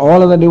exclusion of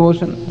all other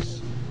devotions.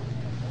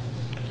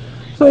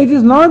 So it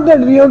is not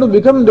that we have to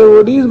become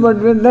devotees, but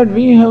that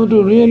we have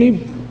to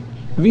really,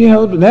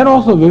 there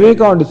also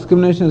viveka or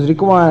discrimination is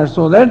required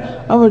so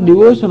that our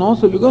devotion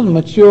also becomes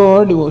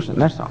mature devotion.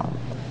 That's all.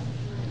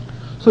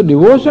 So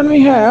devotion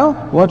we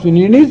have, what we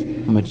need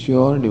is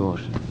mature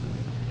devotion.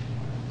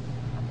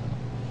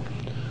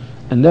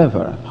 And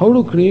therefore, how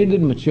to create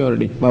that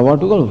maturity? By what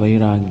we call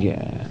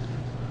vairagya.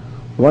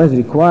 What is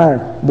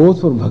required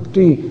both for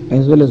bhakti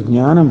as well as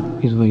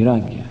jnanam is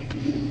vairagya.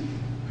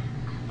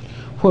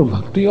 For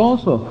bhakti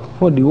also,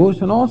 for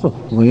devotion also,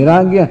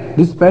 vairagya,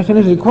 this passion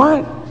is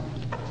required.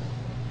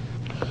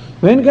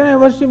 When can I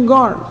worship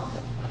God?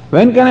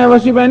 When can I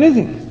worship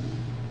anything?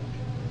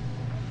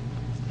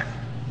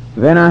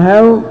 When I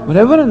have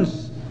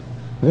reverence,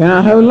 when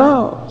I have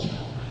love,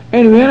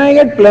 and when I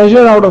get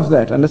pleasure out of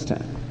that,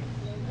 understand?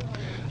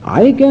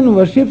 I can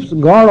worship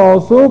God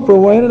also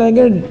provided I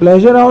get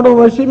pleasure out of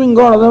worshipping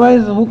God,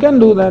 otherwise who can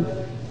do that?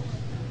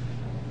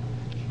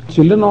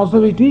 Children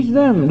also, we teach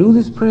them, do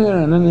this prayer,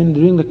 and then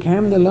during the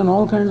camp they learn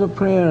all kinds of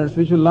prayers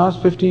which will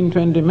last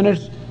 15-20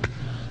 minutes.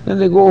 Then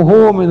they go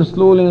home and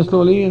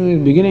slowly, in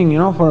the beginning,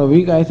 for a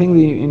week I think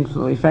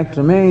the effect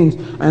remains,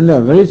 and they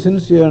are very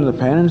sincere, and the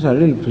parents are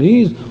really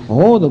pleased.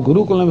 Oh, the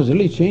Gurukulam has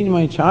really changed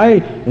my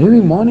child.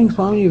 Every morning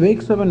Swami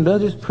wakes up and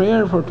does his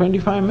prayer for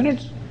 25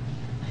 minutes.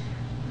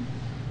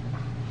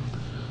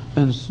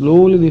 And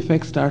slowly the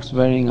effect starts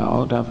wearing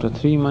out. After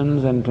 3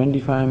 months, and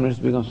 25 minutes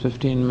becomes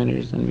 15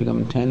 minutes, and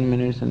becomes 10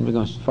 minutes, and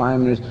becomes 5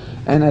 minutes.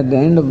 And at the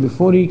end of,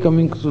 before he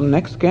coming to the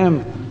next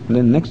camp,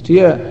 then next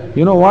year,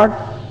 you know what?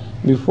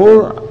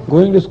 Before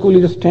going to school,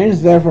 he just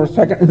stands there for a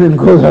second and then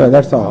goes away.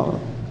 That's all.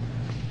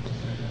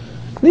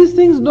 These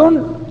things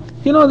don't,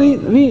 we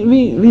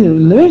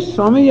wish,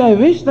 Swamiji, I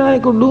wish that I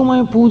could do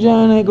my puja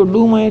and I could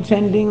do my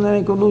chanting, that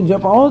I could do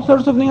japa, all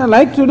sorts of things I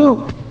like to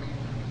do.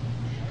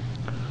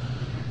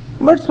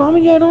 But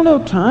Swamiji, I don't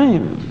have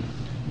time.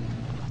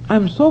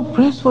 I'm so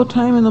pressed for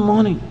time in the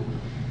morning.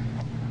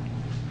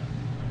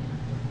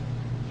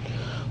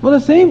 But the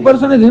same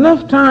person has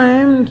enough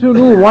time to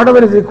do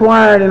whatever is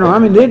required,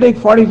 they take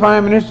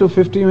 45 minutes to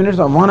 50 minutes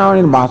or 1 hour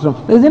in the bathroom.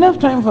 There's enough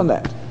time for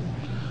that.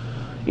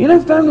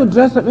 Enough time to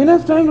dress up,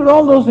 enough time to do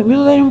all those things. These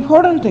are the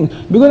important things,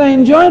 because I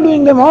enjoy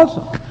doing them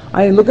also.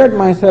 I look at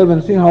myself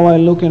and see how I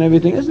look and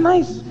everything. It's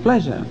nice,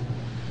 pleasure.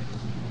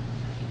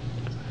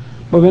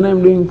 But when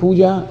I'm doing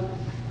puja,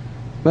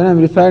 when I'm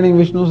reciting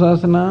Vishnu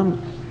Sahasranam,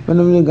 when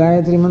I'm doing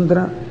Gayatri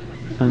Mantra,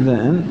 and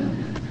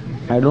then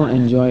I don't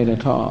enjoy it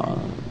at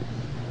all.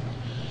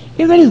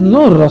 If there is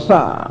no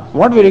rasa,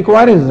 what we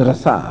require is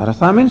rasa.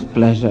 Rasa means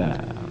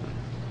pleasure.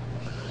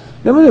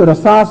 There must be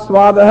rasa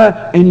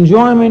swadaha,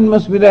 enjoyment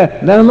must be there.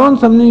 Then alone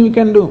something we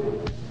can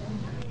do.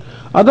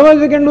 Otherwise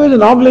we can do it as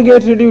an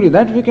obligatory duty.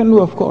 That we can do,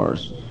 of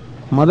course.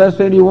 Mother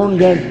said you won't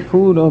get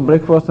food or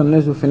breakfast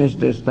unless you finish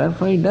this.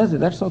 Therefore he does it.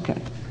 That's okay.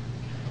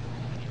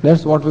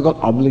 That's what we call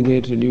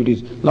obligatory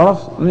duties.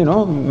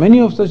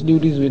 Many of such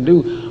duties we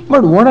do.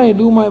 But what I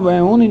do by my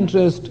own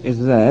interest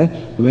is that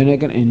when I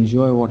can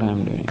enjoy what I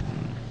am doing.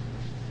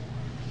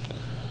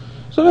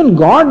 So when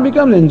God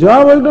becomes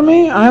enjoyable to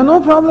me, I have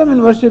no problem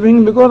in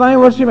worshipping, because I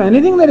worship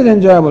anything that is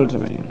enjoyable to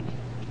me.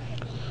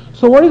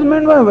 So what is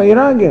meant by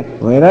vairagya?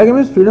 Vairagya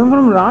means freedom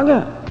from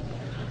raga.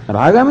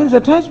 Raga means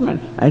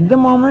attachment. At the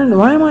moment,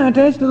 why am I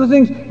attached to the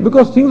things?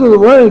 Because things of the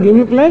world give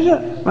me pleasure,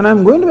 and I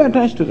am going to be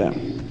attached to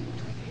them.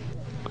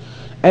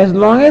 As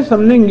long as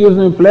something gives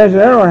me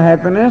pleasure or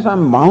happiness, I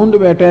am bound to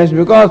be attached,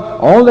 because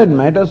all that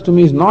matters to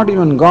me is not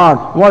even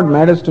God. What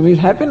matters to me is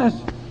happiness.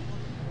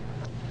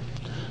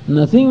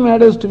 Nothing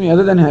matters to me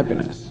other than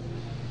happiness.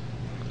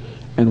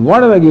 And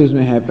whatever gives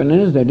me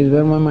happiness, that is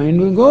where my mind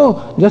will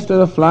go. Just as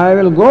a fly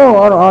will go,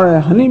 or a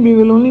honeybee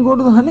will only go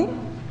to the honey.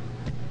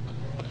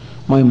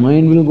 My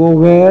mind will go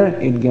where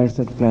it gets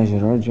that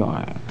pleasure or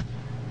joy.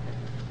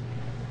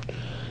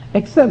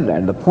 Except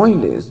that the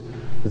point is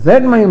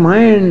that my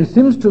mind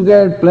seems to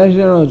get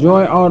pleasure or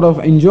joy out of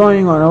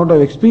enjoying or out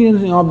of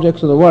experiencing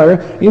objects of the world.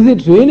 Is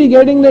it really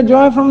getting the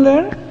joy from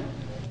there?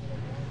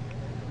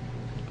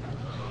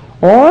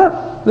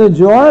 Or the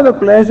joy, the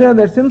pleasure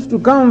that seems to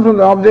come from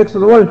the objects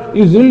of the world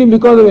is really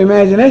because of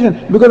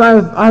imagination, because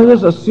I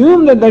just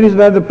assume that is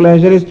where the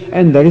pleasure is,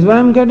 and that is why I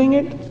am getting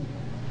it.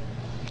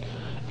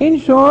 In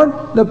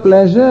short, the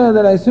pleasure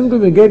that I seem to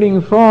be getting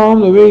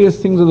from the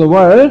various things of the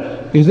world,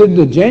 is it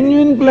the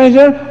genuine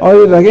pleasure, or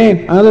is it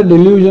again another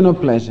delusion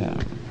of pleasure?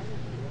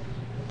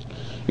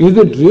 Is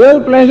it real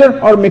pleasure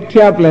or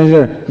mithya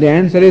pleasure? The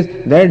answer is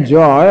that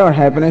joy or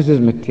happiness is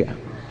mithya.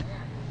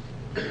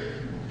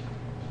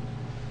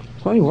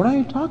 Sorry, what are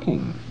you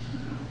talking?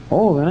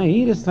 Oh, when I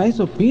eat a slice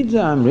of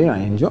pizza, I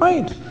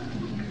enjoy it.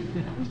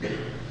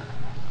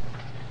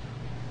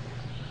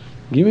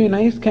 Give me a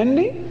nice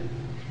candy.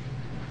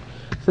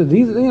 So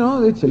these,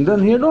 the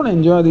children here don't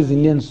enjoy these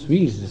Indian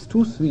sweets. It's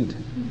too sweet.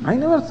 I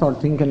never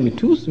thought things can be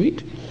too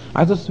sweet.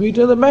 I thought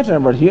sweeter the better,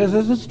 but here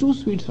says it's too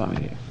sweet,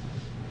 Swami.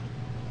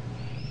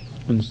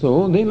 And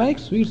so they like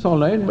sweets all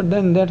right, but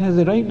then that has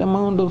the right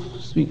amount of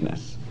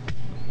sweetness.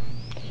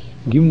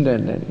 Give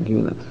them that,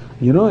 give them.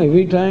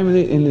 Every time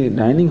in the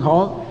dining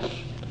hall,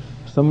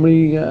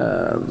 somebody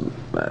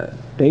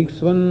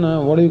takes one,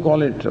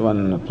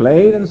 one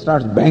plate and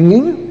starts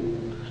banging.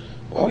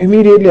 Oh,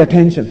 immediately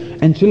attention.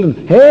 And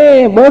children,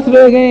 hey,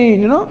 birthday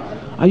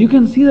again, You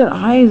can see their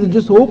eyes, it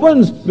just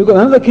opens because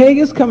another cake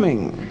is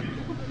coming.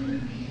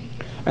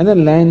 And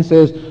then Lion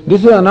says,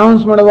 this is an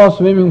announcement about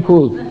swimming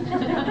pool.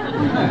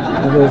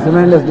 And there's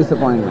tremendous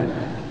disappointment.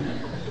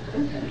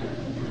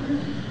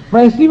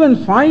 But I see when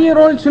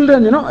 5-year-old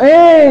children,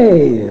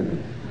 hey,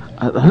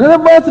 another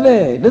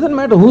birthday. It doesn't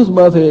matter whose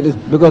birthday it is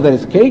because there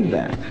is cake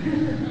there.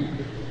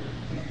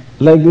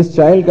 Like this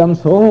child comes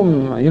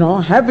home,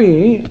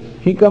 happy.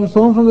 He comes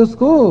home from the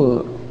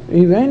school.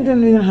 He went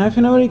and within half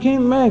an hour he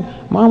came back.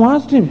 Mom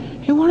asked him,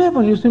 hey, what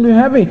happened? You seem to be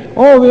happy.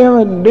 Oh, we have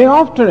a day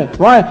off today.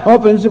 Why? Oh,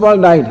 principal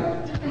died.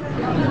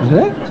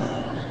 Right?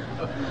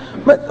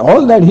 But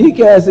all that he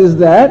cares is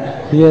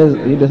that he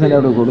doesn't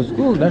have to go to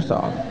school, that's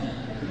all.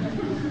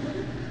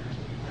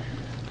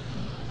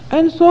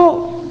 And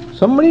so,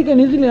 somebody can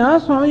easily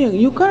ask, Swami,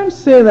 you can't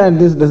say that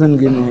this doesn't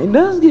give me, it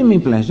does give me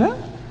pleasure.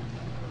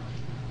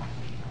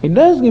 It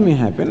does give me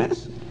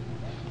happiness.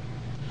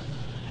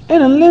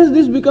 And unless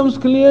this becomes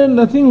clear,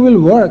 nothing will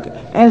work.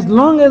 As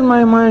long as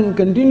my mind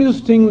continues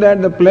to think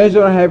that the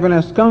pleasure or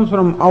happiness comes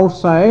from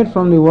outside,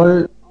 from the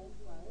world,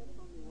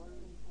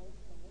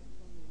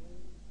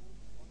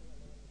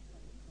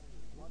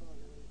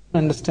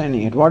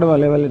 understanding at whatever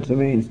level it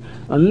remains,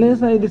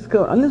 unless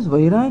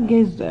vairagya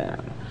is there,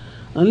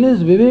 unless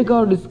viveka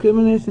or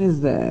discrimination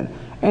is there,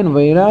 and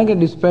vairagya,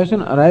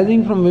 dispassion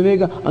arising from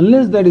viveka,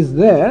 unless that is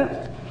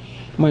there,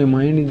 my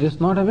mind is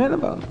just not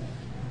available.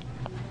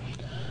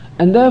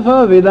 And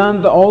therefore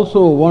Vedanta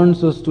also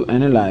wants us to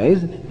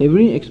analyze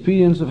every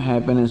experience of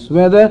happiness,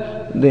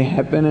 whether the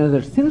happiness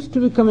that seems to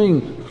be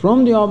coming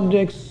from the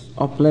objects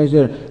of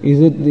pleasure, is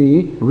it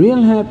the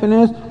real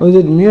happiness or is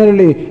it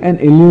merely an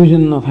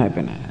illusion of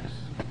happiness?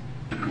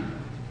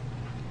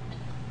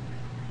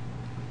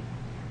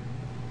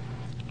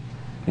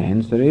 The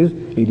answer is,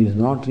 it is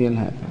not real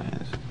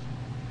happiness.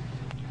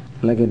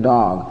 Like a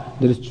dog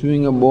that is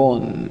chewing a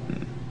bone,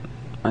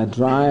 a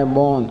dry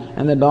bone,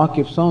 and the dog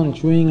keeps on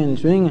chewing,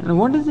 and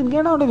what does it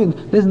get out of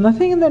it? There's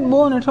nothing in that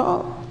bone at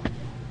all.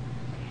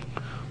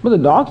 But the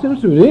dog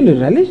seems to be really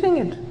relishing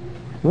it.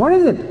 What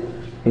is it?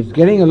 It's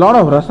getting a lot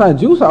of rasa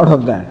juice out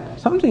of that,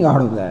 something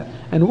out of that.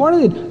 And what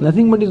is it?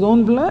 Nothing but his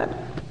own blood.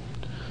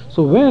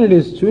 So when it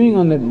is chewing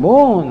on that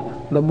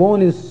bone, the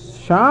bone is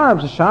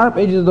sharp, the sharp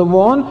edges of the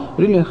bone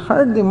really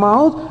hurt the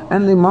mouth,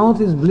 and the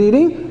mouth is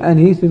bleeding, and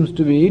he seems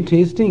to be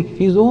tasting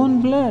his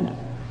own blood.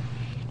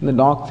 The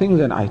dog thinks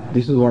that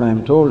this is what I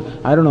am told.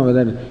 I don't know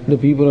whether the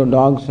people or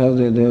dogs they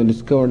have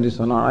discovered this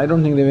or not. I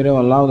don't think they will ever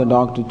allow the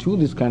dog to chew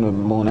this kind of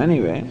bone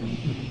anyway.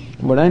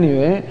 But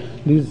anyway,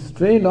 these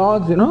stray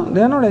dogs, they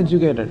are not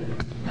educated.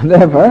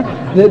 Therefore,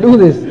 they do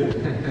this.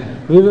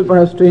 We will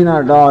perhaps train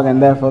our dog,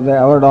 and therefore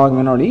our dog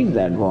may not eat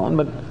that bone.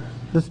 But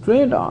the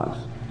stray dogs,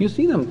 you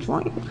see them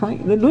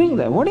trying, they're doing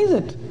that. What is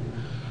it?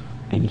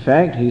 In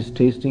fact, he is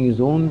tasting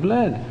his own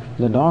blood.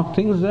 The dog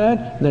thinks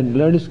that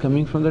blood is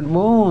coming from that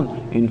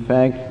bone. In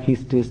fact, he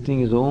is tasting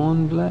his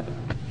own blood.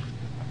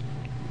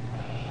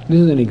 This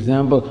is an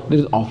example that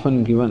is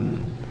often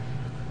given.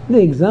 The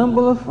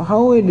example of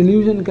how a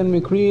delusion can be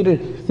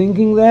created,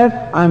 thinking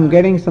that I am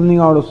getting something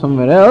out of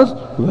somewhere else,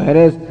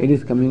 whereas it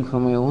is coming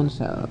from my own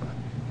self.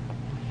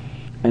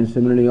 And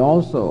similarly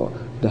also,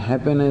 the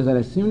happiness that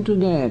I seem to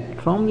get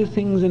from the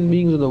things and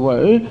beings of the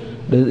world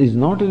is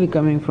not really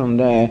coming from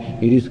there,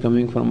 it is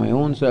coming from my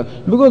own self.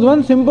 Because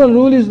one simple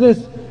rule is this: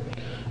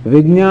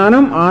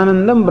 Vijnanam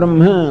Anandam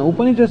Brahma.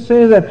 Upanishad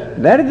says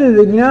that is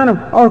the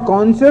Vijnanam, or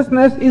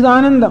consciousness is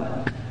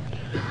Anandam.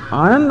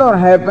 Ananda or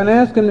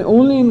happiness can be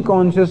only in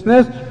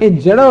consciousness. A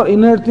jada or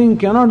inert thing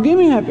cannot give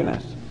me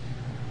happiness.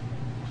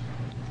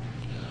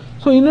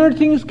 So inert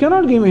things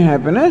cannot give me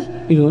happiness,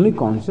 it is only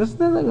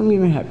consciousness that can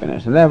give me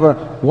happiness. And therefore,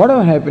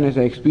 whatever happiness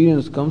I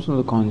experience comes from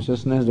the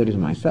consciousness that is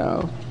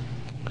myself.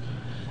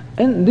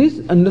 And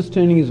this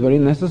understanding is very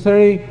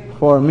necessary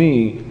for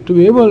me to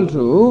be able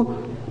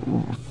to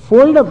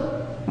fold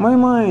up my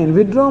mind,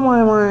 withdraw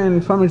my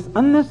mind from its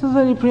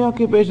unnecessary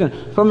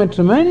preoccupation, from a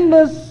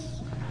tremendous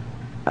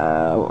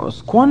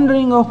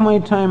squandering of my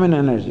time and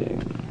energy.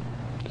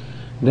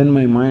 Then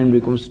my mind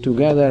becomes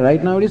together.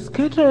 Right now it is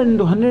scattered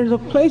into hundreds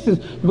of places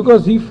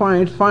because he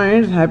finds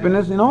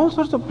happiness in all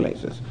sorts of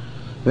places.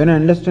 When I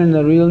understand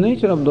the real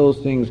nature of those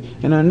things,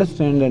 and I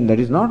understand that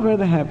is not where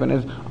the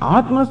happiness,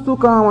 Atmastu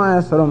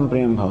kamaya saram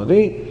priyam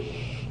bhavati,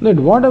 that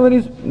whatever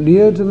is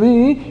dear to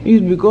me is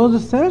because the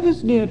self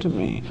is dear to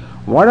me.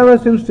 Whatever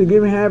seems to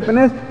give me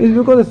happiness is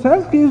because the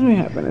self gives me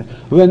happiness.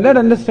 When that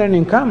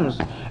understanding comes,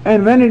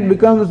 and when it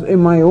becomes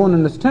my own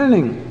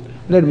understanding,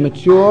 that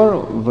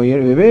mature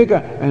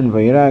viveka and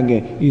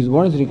vairagya is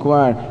what is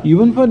required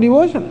even for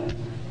devotion.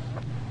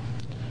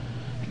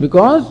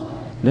 Because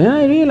then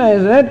I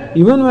realize that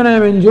even when I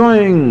am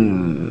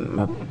enjoying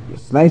a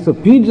slice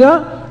of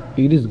pizza,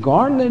 it is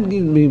God that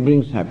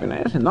brings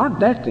happiness, and not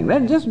that thing.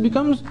 That just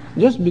becomes a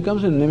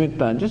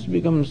nimitta, just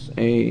becomes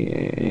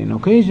an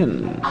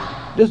occasion,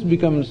 just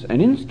becomes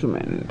an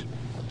instrument.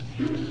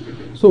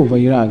 So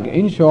vairagya,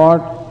 in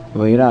short,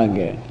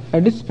 vairagya, a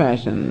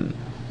dispassion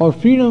or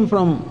freedom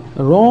from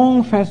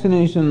wrong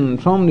fascination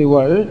from the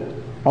world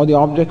or the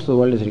objects of the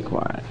world is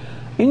required.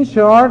 In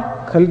short,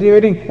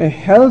 cultivating a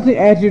healthy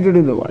attitude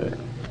in the world.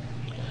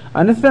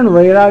 Understand,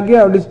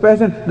 vairagya or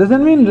dispassion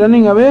doesn't mean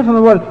running away from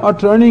the world or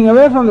turning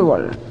away from the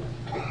world.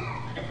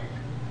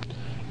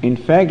 In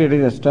fact, it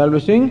is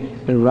establishing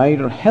a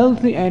right or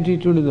healthy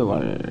attitude in the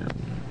world.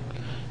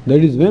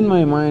 That is when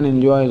my mind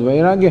enjoys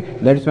vairagya,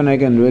 that is when I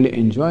can really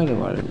enjoy the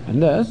world.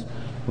 And thus,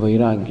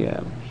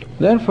 vairagya.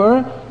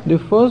 Therefore, the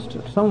first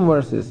some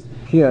verses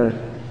here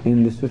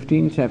in this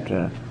 15th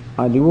chapter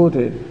are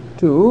devoted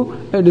to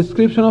a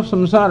description of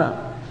samsara,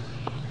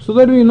 so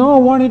that we know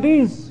what it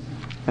is.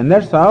 And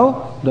that's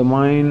how the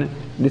mind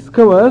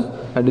discovers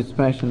a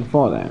dispassion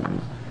for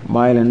them,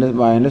 by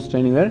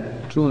understanding their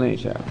true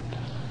nature.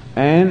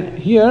 And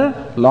here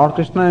Lord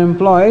Krishna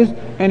employs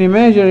an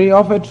imagery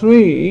of a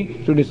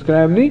tree to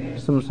describe the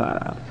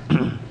samsara.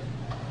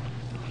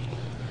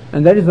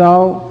 And that is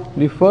how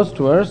the first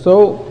verse,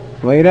 so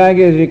vairagya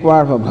is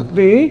required for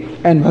bhakti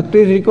and bhakti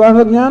is required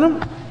for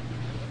jnanam.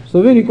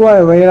 So we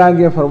require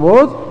vairagya for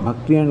both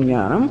bhakti and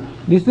jnanam.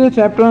 This is a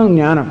chapter on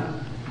jnanam.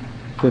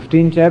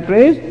 15th chapter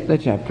is the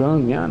chapter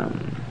on jnanam.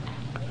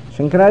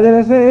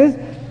 Shankaracharya says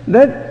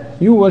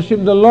that you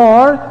worship the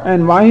Lord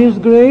and by His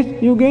grace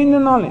you gain the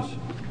knowledge.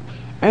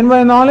 And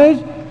by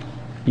knowledge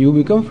you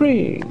become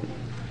free.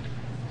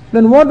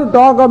 Then what to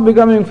talk of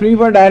becoming free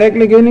for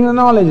directly gaining the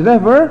knowledge?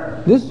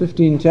 Therefore, this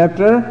 15th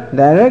chapter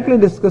directly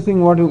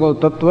discussing what you call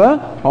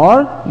tattva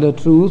or the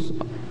truth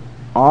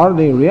or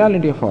the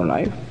reality of our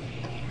life.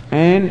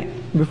 And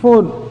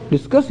before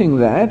discussing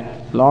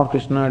that, Lord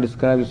Krishna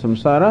describes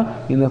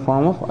samsara in the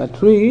form of a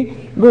tree,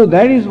 because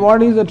that is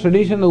what is the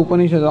tradition of the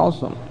Upanishads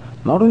also.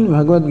 Not only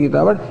Bhagavad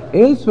Gītā, but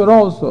elsewhere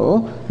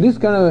also, this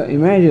kind of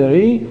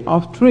imagery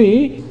of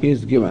tree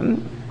is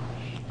given.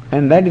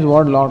 And that is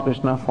what Lord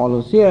Krishna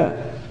follows here.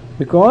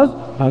 Because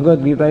Bhagavad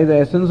Gītā is the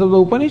essence of the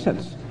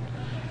Upanishads.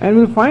 And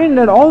we'll find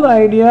that all the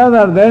ideas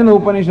are there in the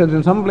Upanishads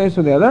in some place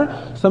or the other.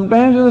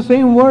 Sometimes the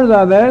same words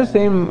are there,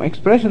 same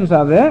expressions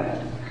are there.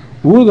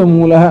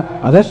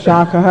 Urdhamulaha,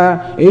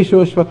 adhashakaha,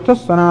 esho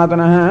shvatthas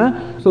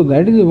sanatanaha. So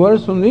that is the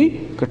verse from the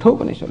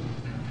Kathopanishad.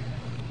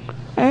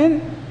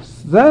 And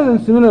thus and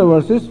similar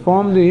verses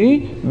form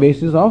the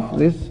basis of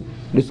this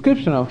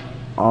description of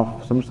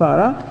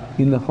samsara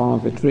in the form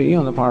of a tree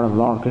on the part of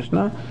Lord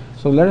Krishna.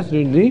 So let us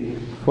read the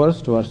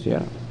first verse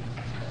here.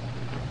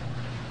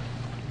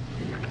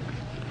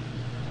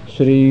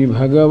 Shri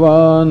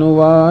Bhagavan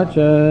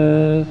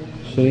Uvacha,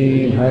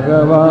 Shri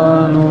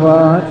Bhagavan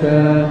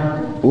Uvacha,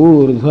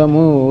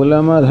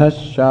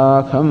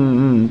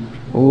 Urdhvamulammadhashakham,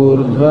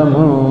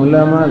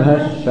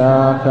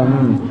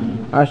 Urdhvamulammadhashakham,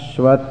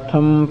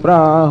 Ashvatham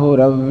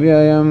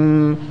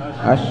Prahuravyayam,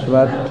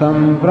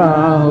 Ashvatham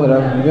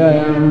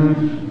Prahuravyayam,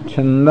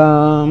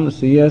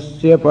 Chandamsi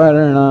yasya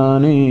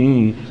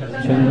parnani,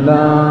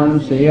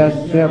 Chandamsi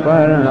yasya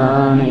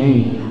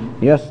parnani,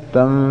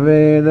 Yastam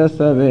Veda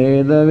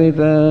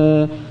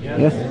Savedavita,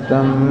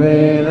 Yastam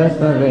Veda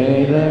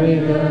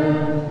Savedavita.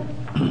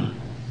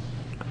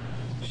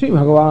 Sri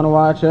Bhagavan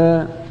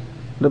Vacha,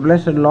 the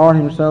Blessed Lord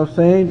Himself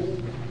said,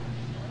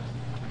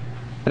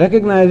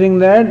 recognizing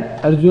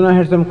that Arjuna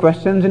had some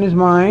questions in his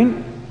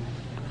mind,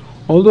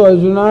 although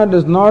Arjuna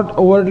does not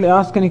overtly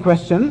ask any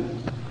question,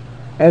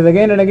 as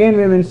again and again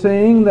we have been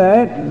saying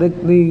that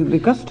the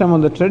custom or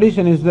the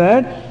tradition is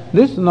that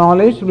this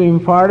knowledge should be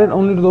imparted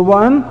only to the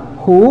one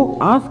who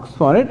asks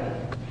for it.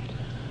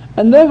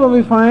 And therefore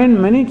we find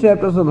many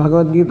chapters of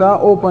Bhagavad Gītā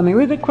opening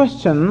with a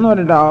question or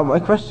a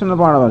question on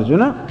the part of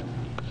Arjuna.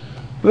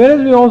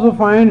 Whereas we also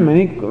find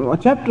many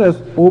chapters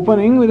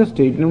opening with a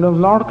statement of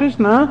Lord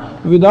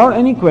Krishna without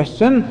any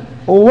question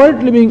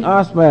overtly being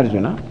asked by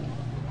Arjuna.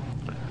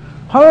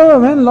 However,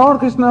 when Lord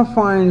Krishna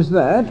finds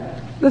that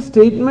the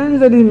statements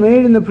that he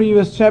made in the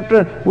previous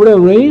chapter would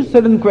have raised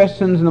certain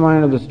questions in the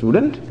mind of the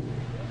student,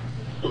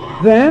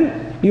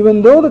 then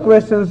even though the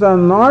questions are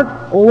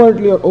not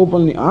overtly or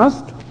openly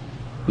asked,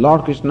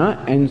 Lord Krishna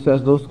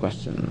answers those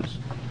questions.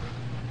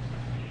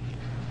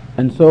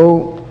 And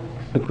so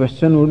the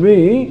question would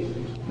be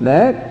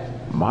that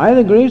by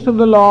the grace of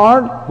the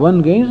Lord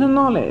one gains the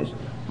knowledge.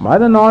 By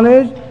the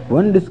knowledge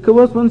one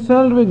discovers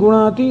oneself to be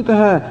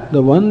gunatitaha,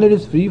 the one that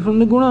is free from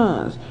the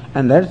gunas.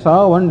 And that's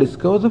how one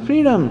discovers the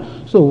freedom.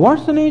 So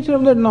what's the nature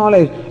of that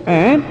knowledge?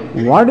 And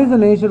what is the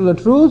nature of the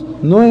truth,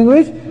 knowing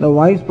which the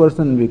wise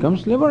person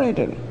becomes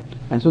liberated?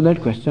 And so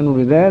that question will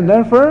be there.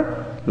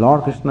 Therefore,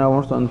 Lord Krishna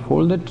wants to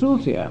unfold the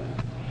truth here.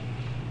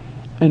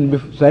 And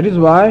that is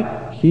why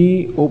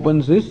he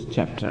opens this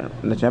chapter.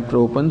 The chapter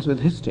opens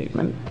with his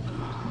statement.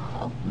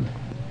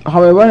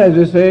 However, as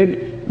we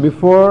said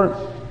before,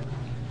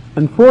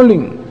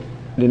 unfolding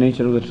the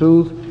nature of the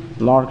truth,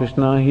 Lord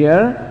Krishna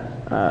here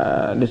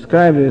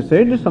described, he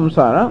said, the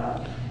samsara,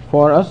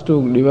 for us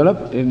to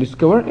develop,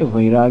 discover a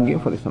vairagya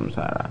for the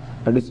samsara,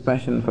 a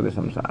dispassion for the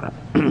samsara.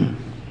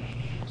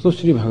 So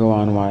Sri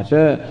Bhagavan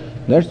Vacha,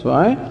 that's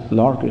why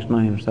Lord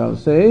Krishna himself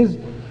says,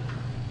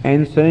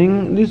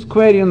 answering this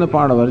query on the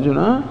part of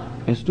Arjuna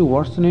as to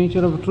what's the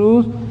nature of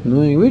truth,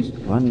 knowing which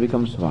one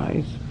becomes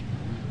wise.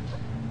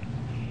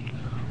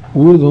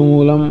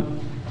 Urdhumulam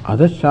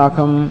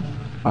adhashakam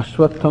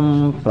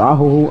ashwatham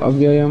prahuhu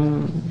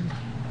avyayam.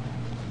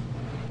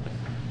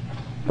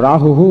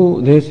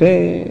 Prahuhu, they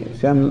say,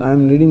 I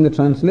am reading the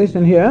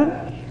translation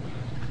here.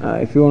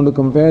 If you want to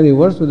compare the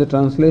verse with the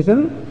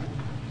translation,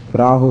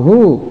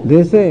 Prahuhu,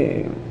 they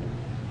say,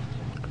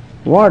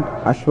 what?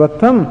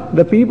 Ashwatham,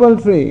 the people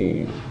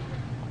tree.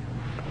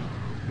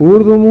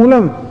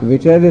 Urdhumulam,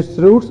 which has its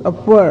roots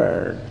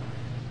upward.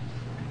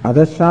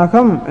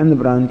 Adhashakam, and the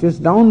branches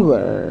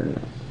downward.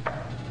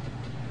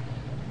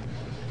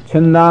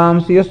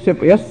 Chandamsi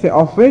yasya,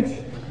 of which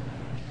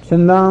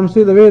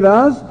Chandamsi, the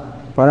Vedas,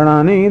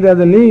 Paranani, they are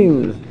the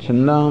leaves.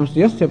 Chandamsi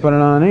yasya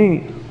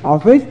Paranani,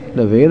 of which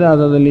the Vedas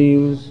are the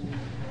leaves.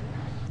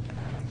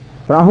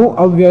 Prahu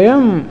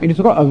avyayam, it is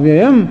called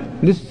avyayam.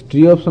 This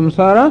tree of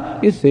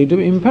samsara is said to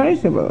be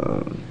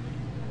imperishable.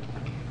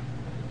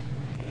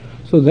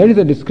 So that is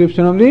the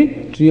description of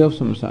the tree of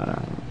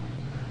samsara.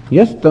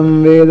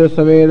 Yastam Veda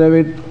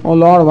Savedavid. Oh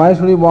Lord, why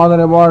should we bother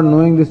about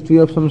knowing this tree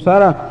of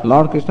samsara?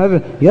 Lord Krishna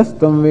says,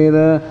 Yastam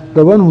Veda,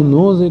 the one who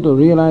knows it or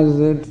realizes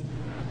it.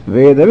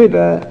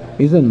 Vedavita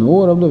is the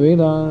knower of the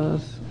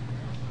Vedas.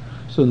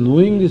 So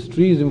knowing this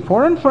tree is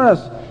important for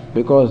us,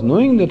 because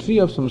knowing the tree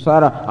of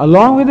samsara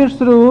along with its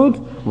root,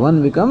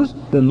 one becomes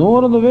the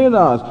knower of the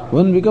Vedas,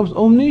 one becomes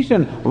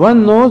omniscient,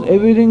 one knows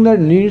everything that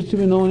needs to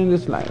be known in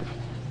this life.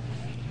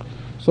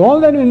 So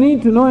all that we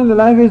need to know in the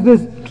life is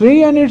this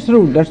tree and its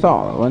root, that's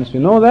all. Once we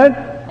know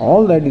that,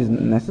 all that is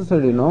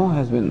necessary to know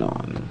has been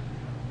known.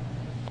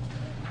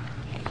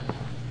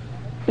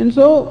 And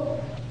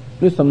so,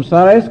 the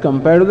samsara is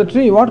compared to the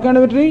tree. What kind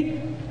of a tree?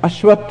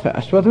 Ashwatha.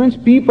 Ashwatha means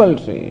people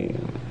tree.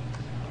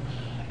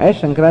 As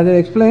Shankaracharya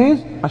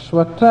explains,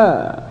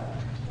 Ashwatha,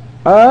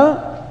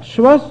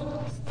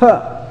 Ashwastha.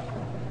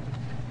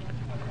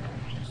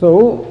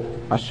 So,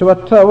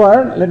 Ashwatha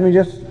word, let me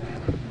just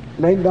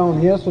write down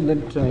here so that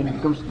it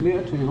becomes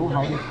clear to you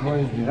how this word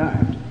is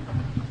derived.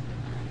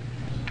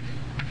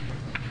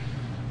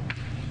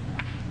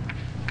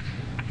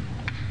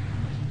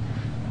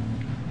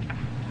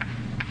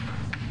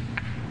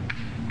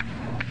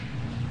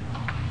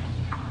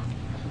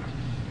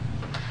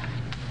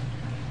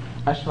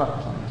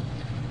 Ashwatha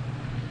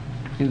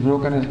is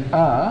broken as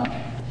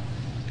a,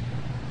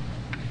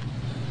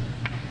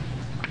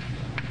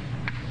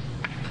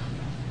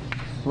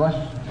 swash,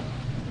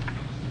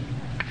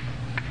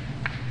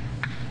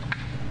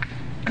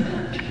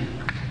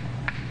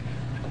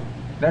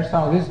 that's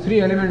how these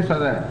three elements are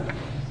there.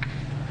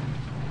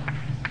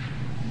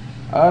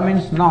 A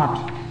means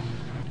not.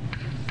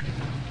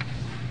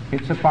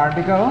 It's a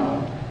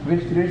particle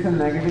which creates a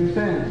negative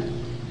sense.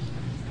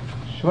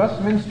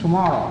 Shwas means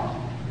tomorrow.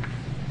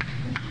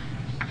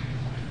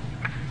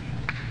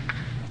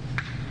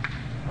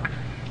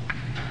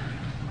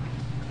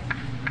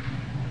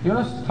 You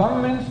know,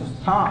 stham means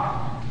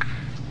stha.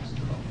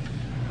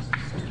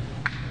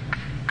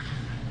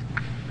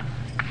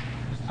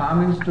 Stha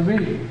means to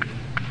be.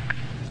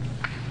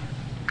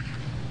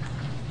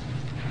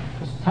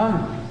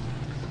 Stham.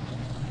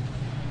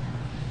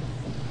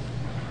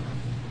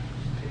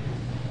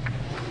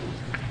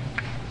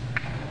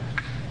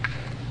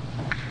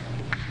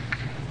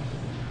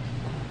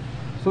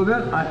 So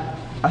then,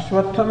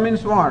 Ashwatham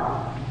means what?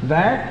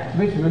 That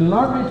which will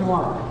not be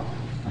tomorrow.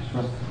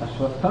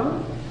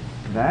 Ashwatham,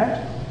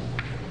 that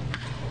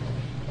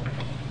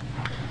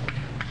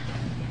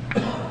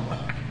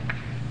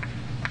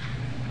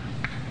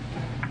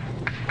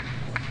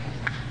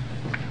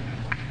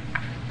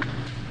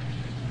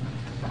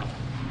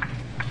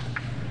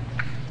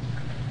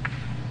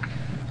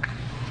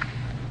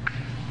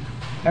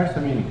that's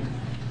the meaning.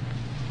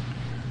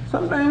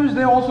 Sometimes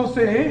they also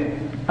say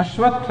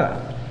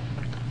Ashwatha.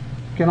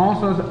 Can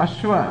also say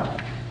Ashwa.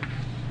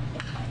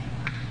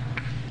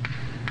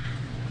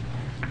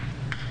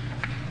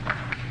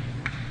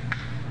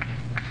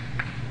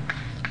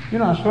 You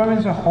know, Ashwa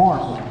means a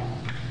horse.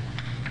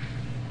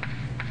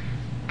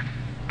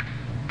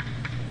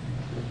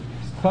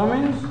 Stha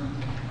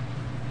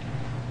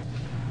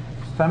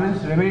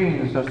means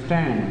remains or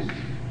stands.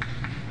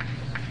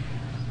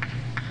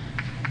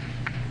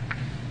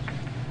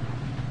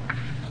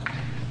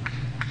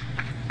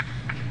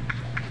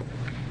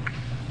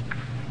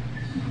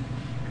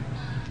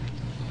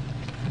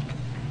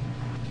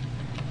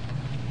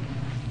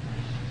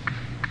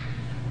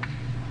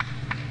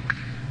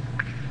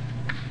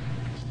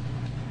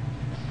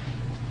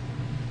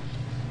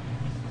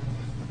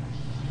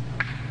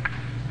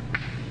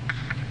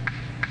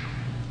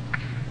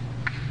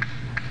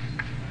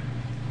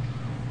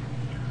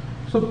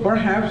 So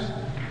perhaps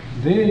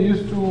they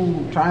used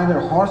to tie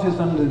their horses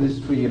under this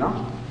tree,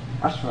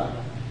 Ashwa.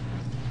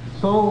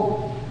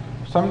 So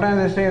sometimes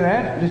they say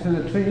that this is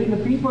a tree, the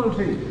people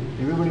tree.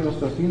 Everybody must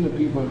have seen the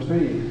people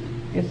tree.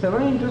 It's a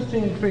very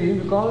interesting tree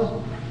because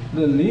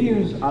the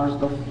leaves are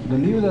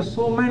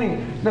so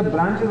many. The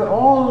branches are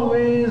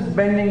always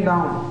bending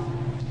down.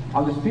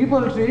 Of this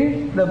people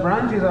tree, the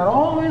branches are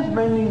always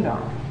bending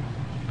down.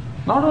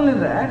 Not only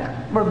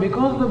that, but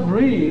because of the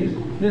breeze,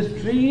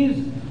 these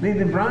trees, the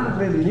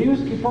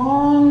leaves keep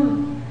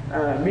on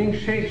being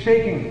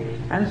shaking.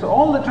 And so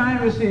all the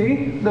time you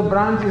see the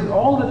branches,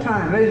 all the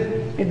time.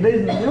 There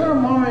is never a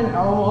moment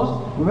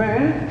almost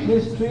when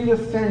this tree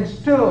just stands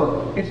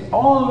still. There is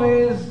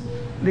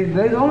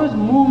always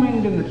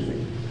movement in the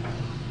tree.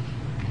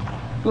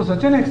 To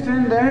such an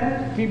extent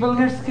that people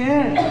get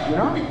scared,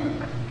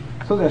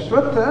 So the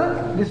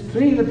Ashwatha, this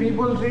tree, the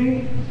people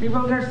tree,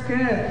 people get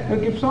scared.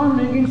 It keeps on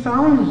making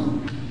sounds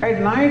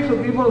at night,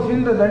 so people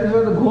feel that is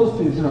where the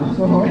ghost is,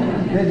 So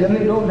they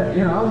generally don't,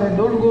 they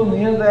don't go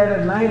near that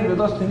at night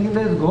because thinking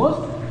there is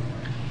ghost.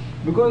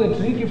 Because the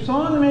tree keeps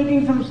on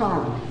making some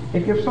sound.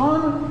 It keeps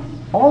on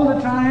all the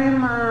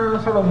time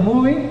sort of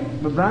moving.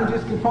 The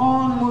branches keep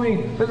on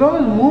moving. There's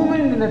always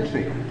movement in the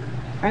tree.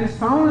 And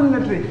sound in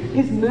the tree.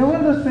 It's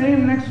never the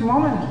same next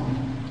moment.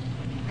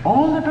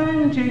 All the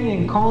time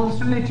changing,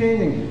 constantly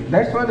changing.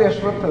 That's why the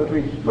Ashwatha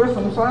tree. But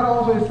samsara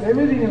also is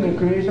everything in the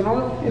creation,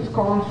 it's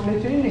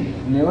constantly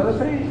changing, never the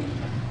same.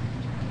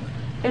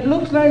 It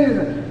looks like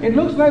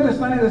the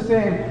sun is the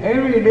same.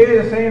 Every day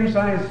the same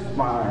sun is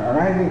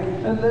rising.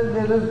 And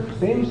the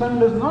same sun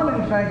does not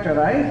in fact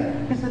arise.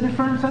 It's a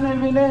different sun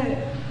every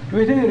day.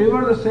 We think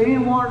river, the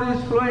same water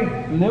is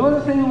flowing. Never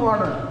the same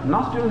water.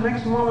 Not till the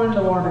next moment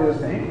the water is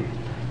the same.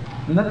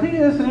 Nothing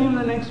is the same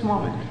the next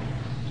moment.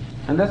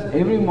 And that's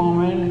every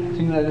moment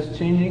things are just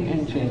changing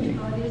and changing.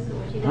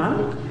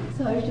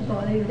 Sorry to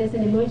bother you. There's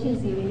an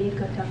emergency. We need to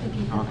cut off the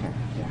Gītā. Okay.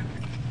 Yeah.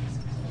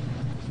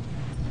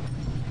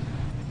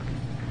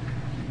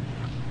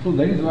 So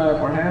that is why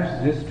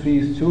perhaps this tree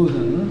is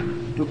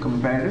chosen to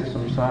compare with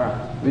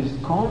samsara, which is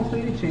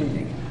constantly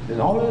changing. There's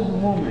always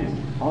movement,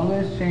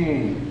 always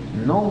change.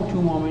 No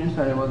two moments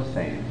are ever the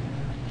same.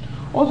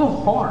 Also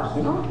horse,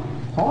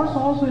 horse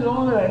also is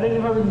always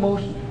identified with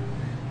motion.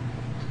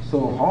 So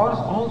horse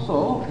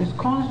also is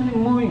constantly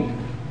moving.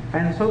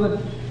 And so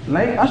that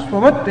like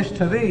Ashvavat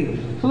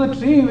Tishtari, so the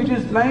tree which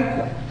is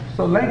like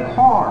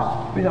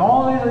horse, which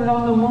always is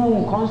on the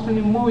move,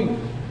 constantly moving.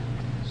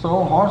 So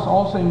horse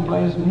also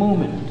implies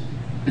movement.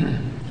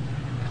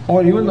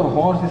 Or even the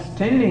horse is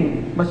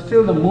standing, but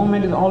still the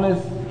movement is always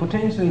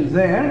potentially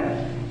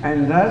there,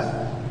 and thus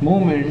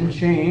movement,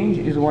 change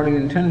is what is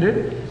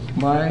intended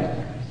by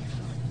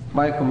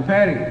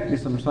comparing the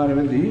samsara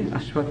with the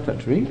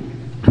Ashwatha tree.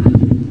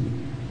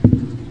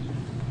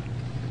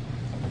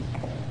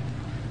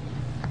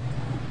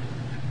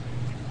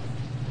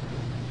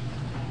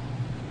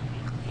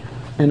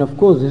 And of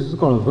course this is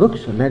called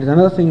Vriksha. That is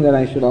another thing that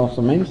I should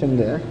also mention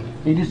there.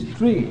 It is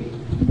tree.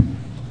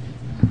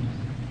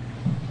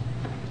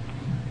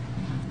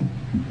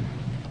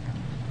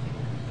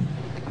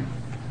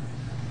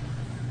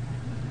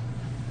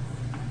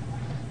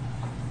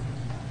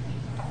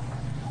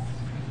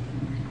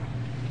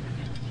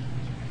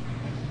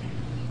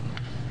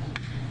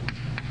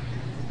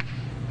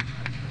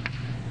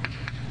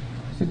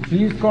 See,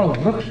 tree is called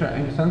Vriksha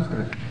in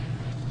Sanskrit.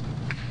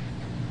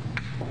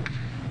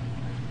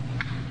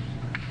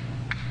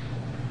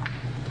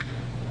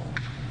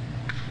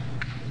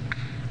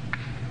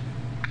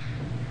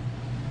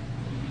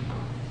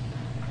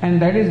 And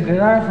that is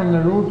derived from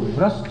the root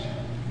vrust.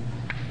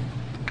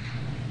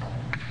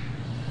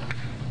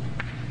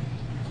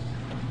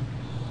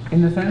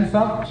 In the sense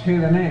of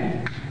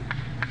chedane.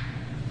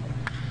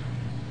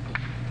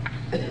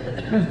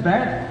 Means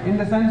that in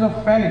the sense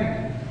of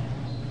felling.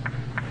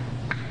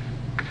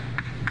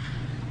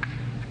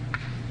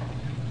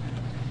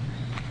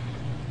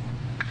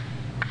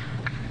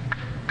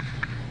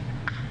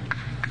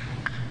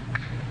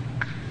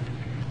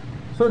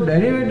 So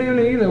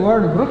derivatively the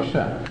word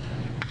vriksha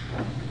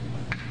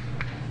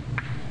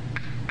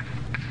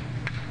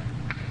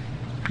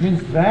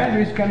means that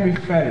which can be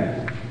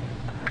felled.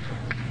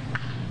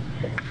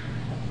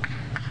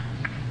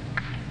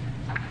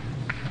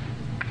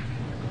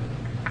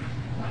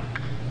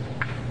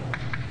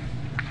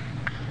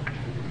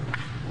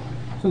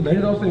 So that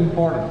is also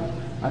important.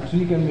 A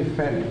tree can be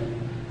felled.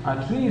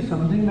 A tree is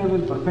something that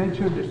will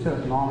perpetuate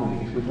itself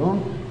normally.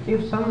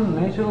 If some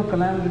natural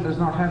calamity does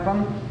not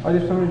happen, or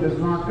if somebody does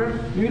not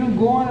occur, we will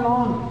go on and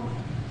on.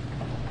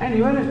 And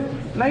even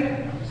if,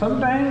 like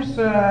sometimes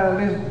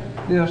the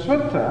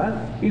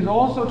Ashwatha is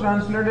also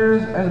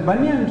translated as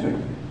banyan tree.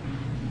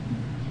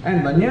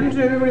 And banyan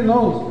tree everybody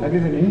knows, that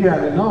is in India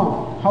they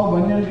know how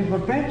banyan tree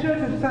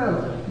perpetuates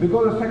itself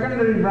because the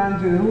secondary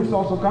branches, the roots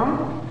also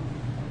come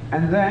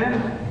and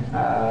then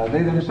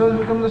they themselves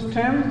become the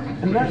stem,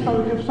 and that's how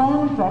it keeps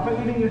on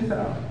propagating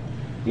itself.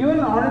 Even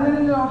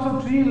ordinarily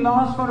also tree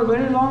lasts for a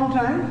very long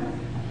time,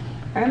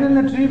 and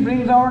then the tree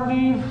brings out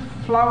the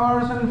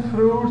flowers and the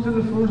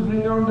fruits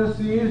bring out the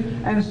seeds,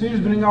 and seeds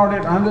bring out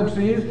other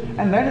trees,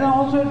 and that is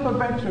also it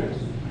perpetuates.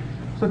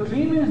 So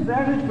tree means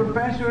that which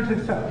perpetuates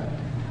itself.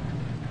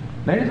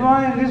 That is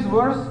why in this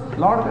verse,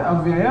 Lord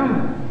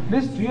Avyayam,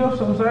 this tree of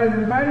samsara is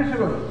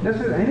imperishable. Just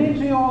as any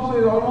tree also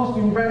is almost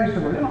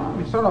imperishable.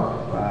 It's sort of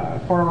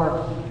for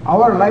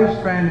our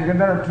lifespan.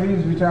 There are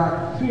trees which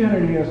are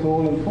 300 years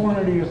old and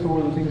 400 years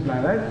old and things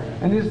like that.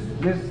 And this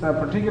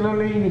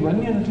particularly the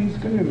banyan trees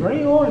can be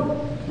very old,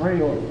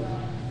 very old.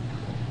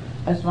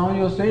 As Swami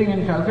was saying,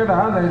 in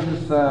Calcutta, there is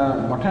this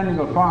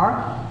botanical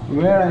park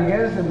where I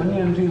guess the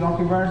banyan trees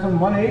occupy some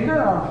 1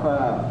 acre of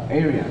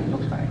area,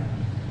 looks like.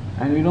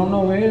 And we don't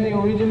know where the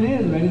origin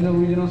is, where is the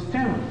original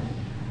stem.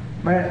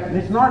 But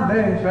it's not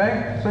there, in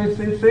fact. So it's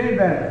said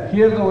that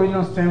here the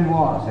original stem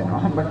was,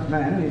 but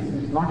then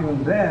it's not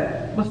even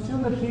there. But still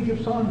the tree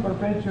keeps on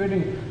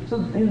perpetuating. So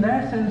in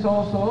that sense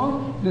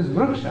also, this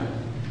vriksha,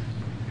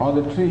 or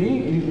the tree,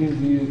 is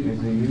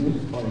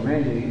used for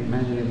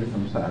imagining the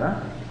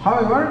samsara.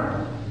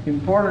 However,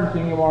 important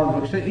thing about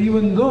vriksha,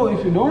 even though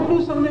if you don't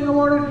do something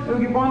about it, it will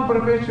keep on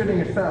perpetuating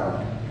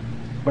itself.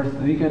 But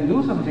we can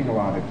do something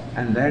about it,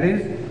 and that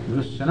is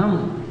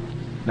vrishyanam,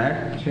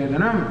 that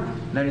chedanam,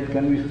 that it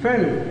can be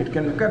felled, it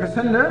can be cut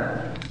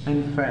asunder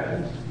and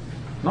felled.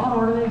 Not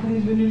ordinary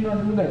trees, we need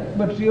not do that,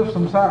 but tree of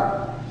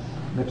samsara.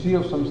 The tree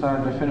of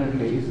samsara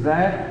definitely is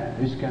that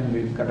which can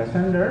be cut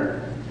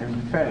asunder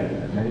and felled.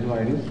 That is why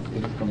it is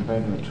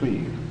compared to a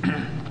tree.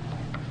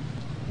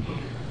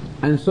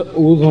 And so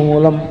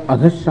udhamulam,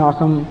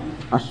 adhashakam,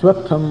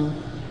 ashwatham,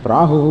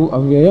 prahuhu,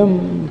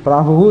 avyayam.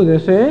 Prahuhu, they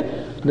say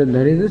that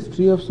there is this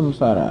tree of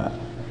samsara,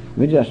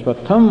 which is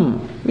ashwatham,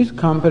 which is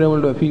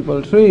comparable to a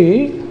peepal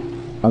tree,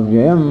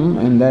 avyayam,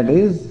 and that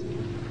is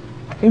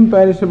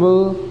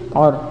imperishable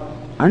or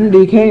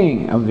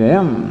undecaying,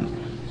 avyayam.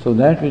 So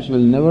that which will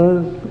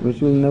never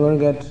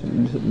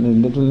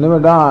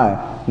die,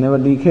 never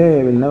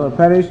decay, will never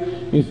perish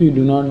if you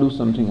do not do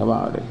something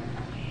about it.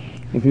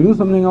 If you do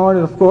something about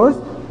it, of course,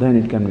 then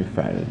it can be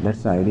felled.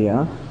 That's the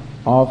idea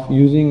of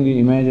using the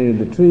imagery of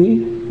the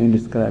tree in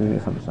describing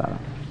the samsara.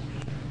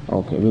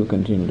 Okay, we'll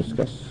continue to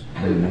discuss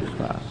in the next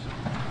class.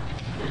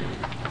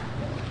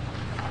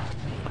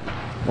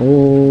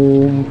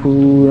 Om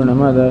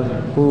Purnamada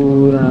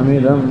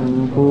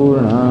Purnamidam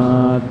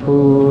Purnat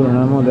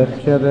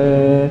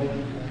Purnamudachyate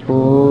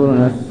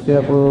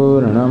Purnasya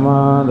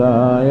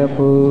Purnamadaya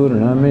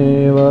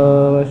Purnameva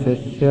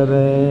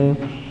Vashishyate.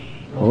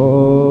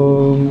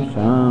 Om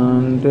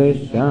Shanti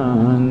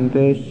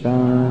Shanti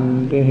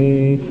Shanti.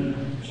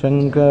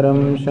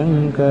 Shankaram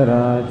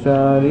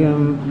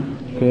Shankaracharyam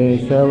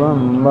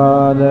Keshavam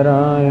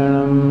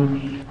Badarayanam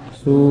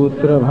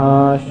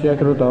Sutrabhashya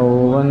Krutau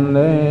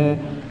Vande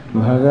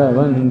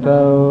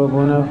Bhagavantau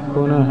Punah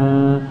Punah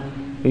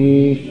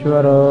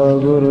Ishvaro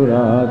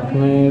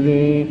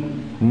Gururatmedi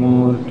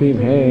Murti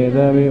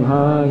Bheda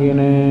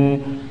Vibhagine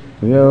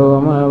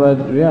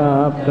Vyomavad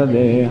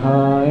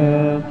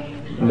Dehaya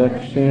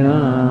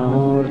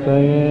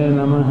Dakshinamurtaye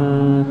Namaha.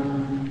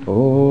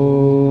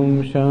 Om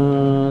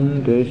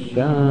Shanti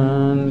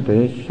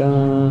Shanti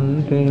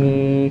Shanti.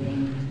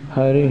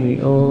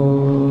 Hari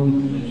Om.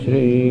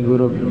 Shri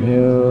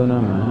Gurubhyo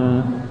Namaha.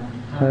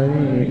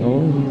 Hari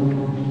Om.